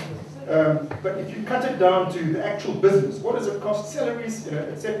 But if you cut it down to the actual business, what does it cost, salaries,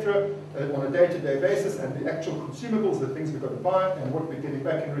 etc., on a day-to-day basis, and the actual consumables, the things we've got to buy, and what we're getting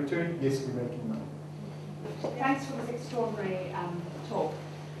back in return, yes, we're making money. Thanks for this extraordinary talk.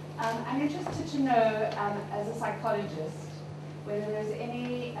 I'm interested to know, as a psychologist, whether there's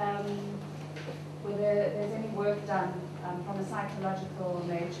any work done from a psychological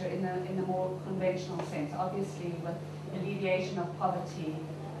nature in the more conventional sense, obviously with alleviation of poverty,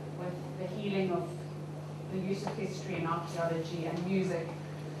 with the healing of the use of history and archaeology and music.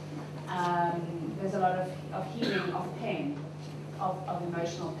 There's a lot of healing of pain, of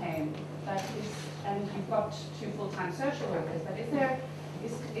emotional pain. And you've got 2 full-time social workers, but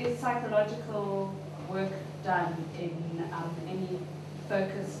is psychological work done in any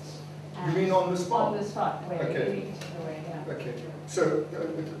focused? You mean on the spot? On the spot, where okay. In any particular way, yeah. Okay. So,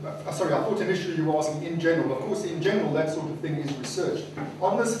 sorry, I thought initially you were asking in general. Of course, in general, that sort of thing is researched.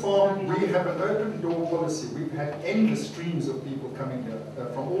 On this farm, we have an open door policy. We've had endless streams of people coming here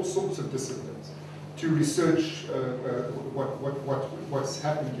from all sorts of disciplines to research what's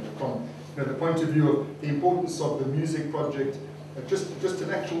happening here from the point of view of the importance of the music project, just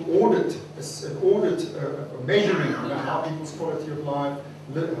an actual audit, measuring how people's quality of life,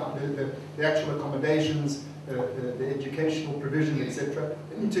 the actual accommodations, the educational provision, etc.,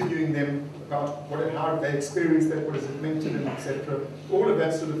 interviewing them about how they experienced that, what has it meant to them, etc. All of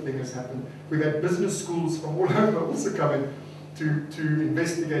that sort of thing has happened. We've had business schools from all over also coming to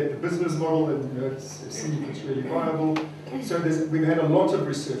investigate the business model and see if it's really viable. So we've had a lot of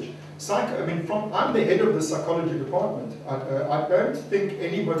research. I'm the head of the psychology department. I don't think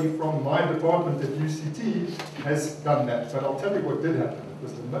anybody from my department at UCT has done that, but I'll tell you what did happen. It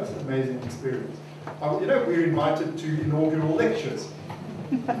was the most amazing experience. We're invited to inaugural lectures.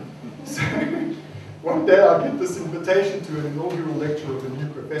 So one day I get this invitation to an inaugural lecture of a new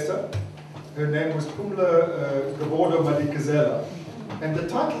professor. Her name was Pumla Madikizela. And the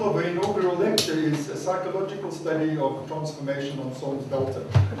title of her inaugural lecture is A Psychological Study of Transformation on Solms-Delta.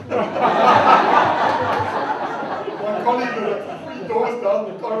 My colleague lived 3 doors down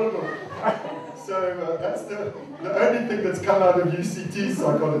the corridor. So that's the only thing that's come out of UCT's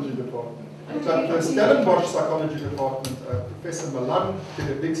psychology department. But the Stellenbosch Psychology Department, Professor Malan did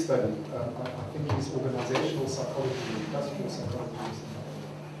a big study. I think he's organizational psychology, industrial psychology.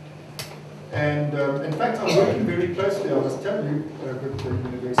 And in fact, I'm working very closely, I was telling you, with the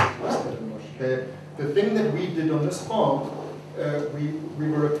University of Stellenbosch. The thing that we did on this farm, we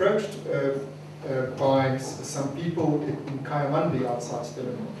were approached by some people in Kayamandi outside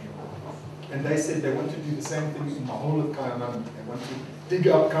Stellenbosch. And they said they want to do the same thing in the whole of Kayamandi. They want to dig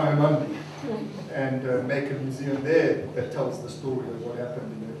up Kayamandi and make a museum there that tells the story of what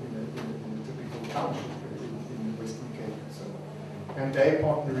happened in a typical township in the Western Cape and so on. And they're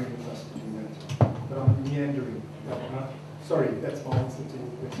partnering with us to do that. But I'm meandering. Sorry, that's my answer to your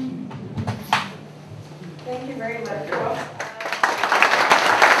question. Thank you very much, Prof.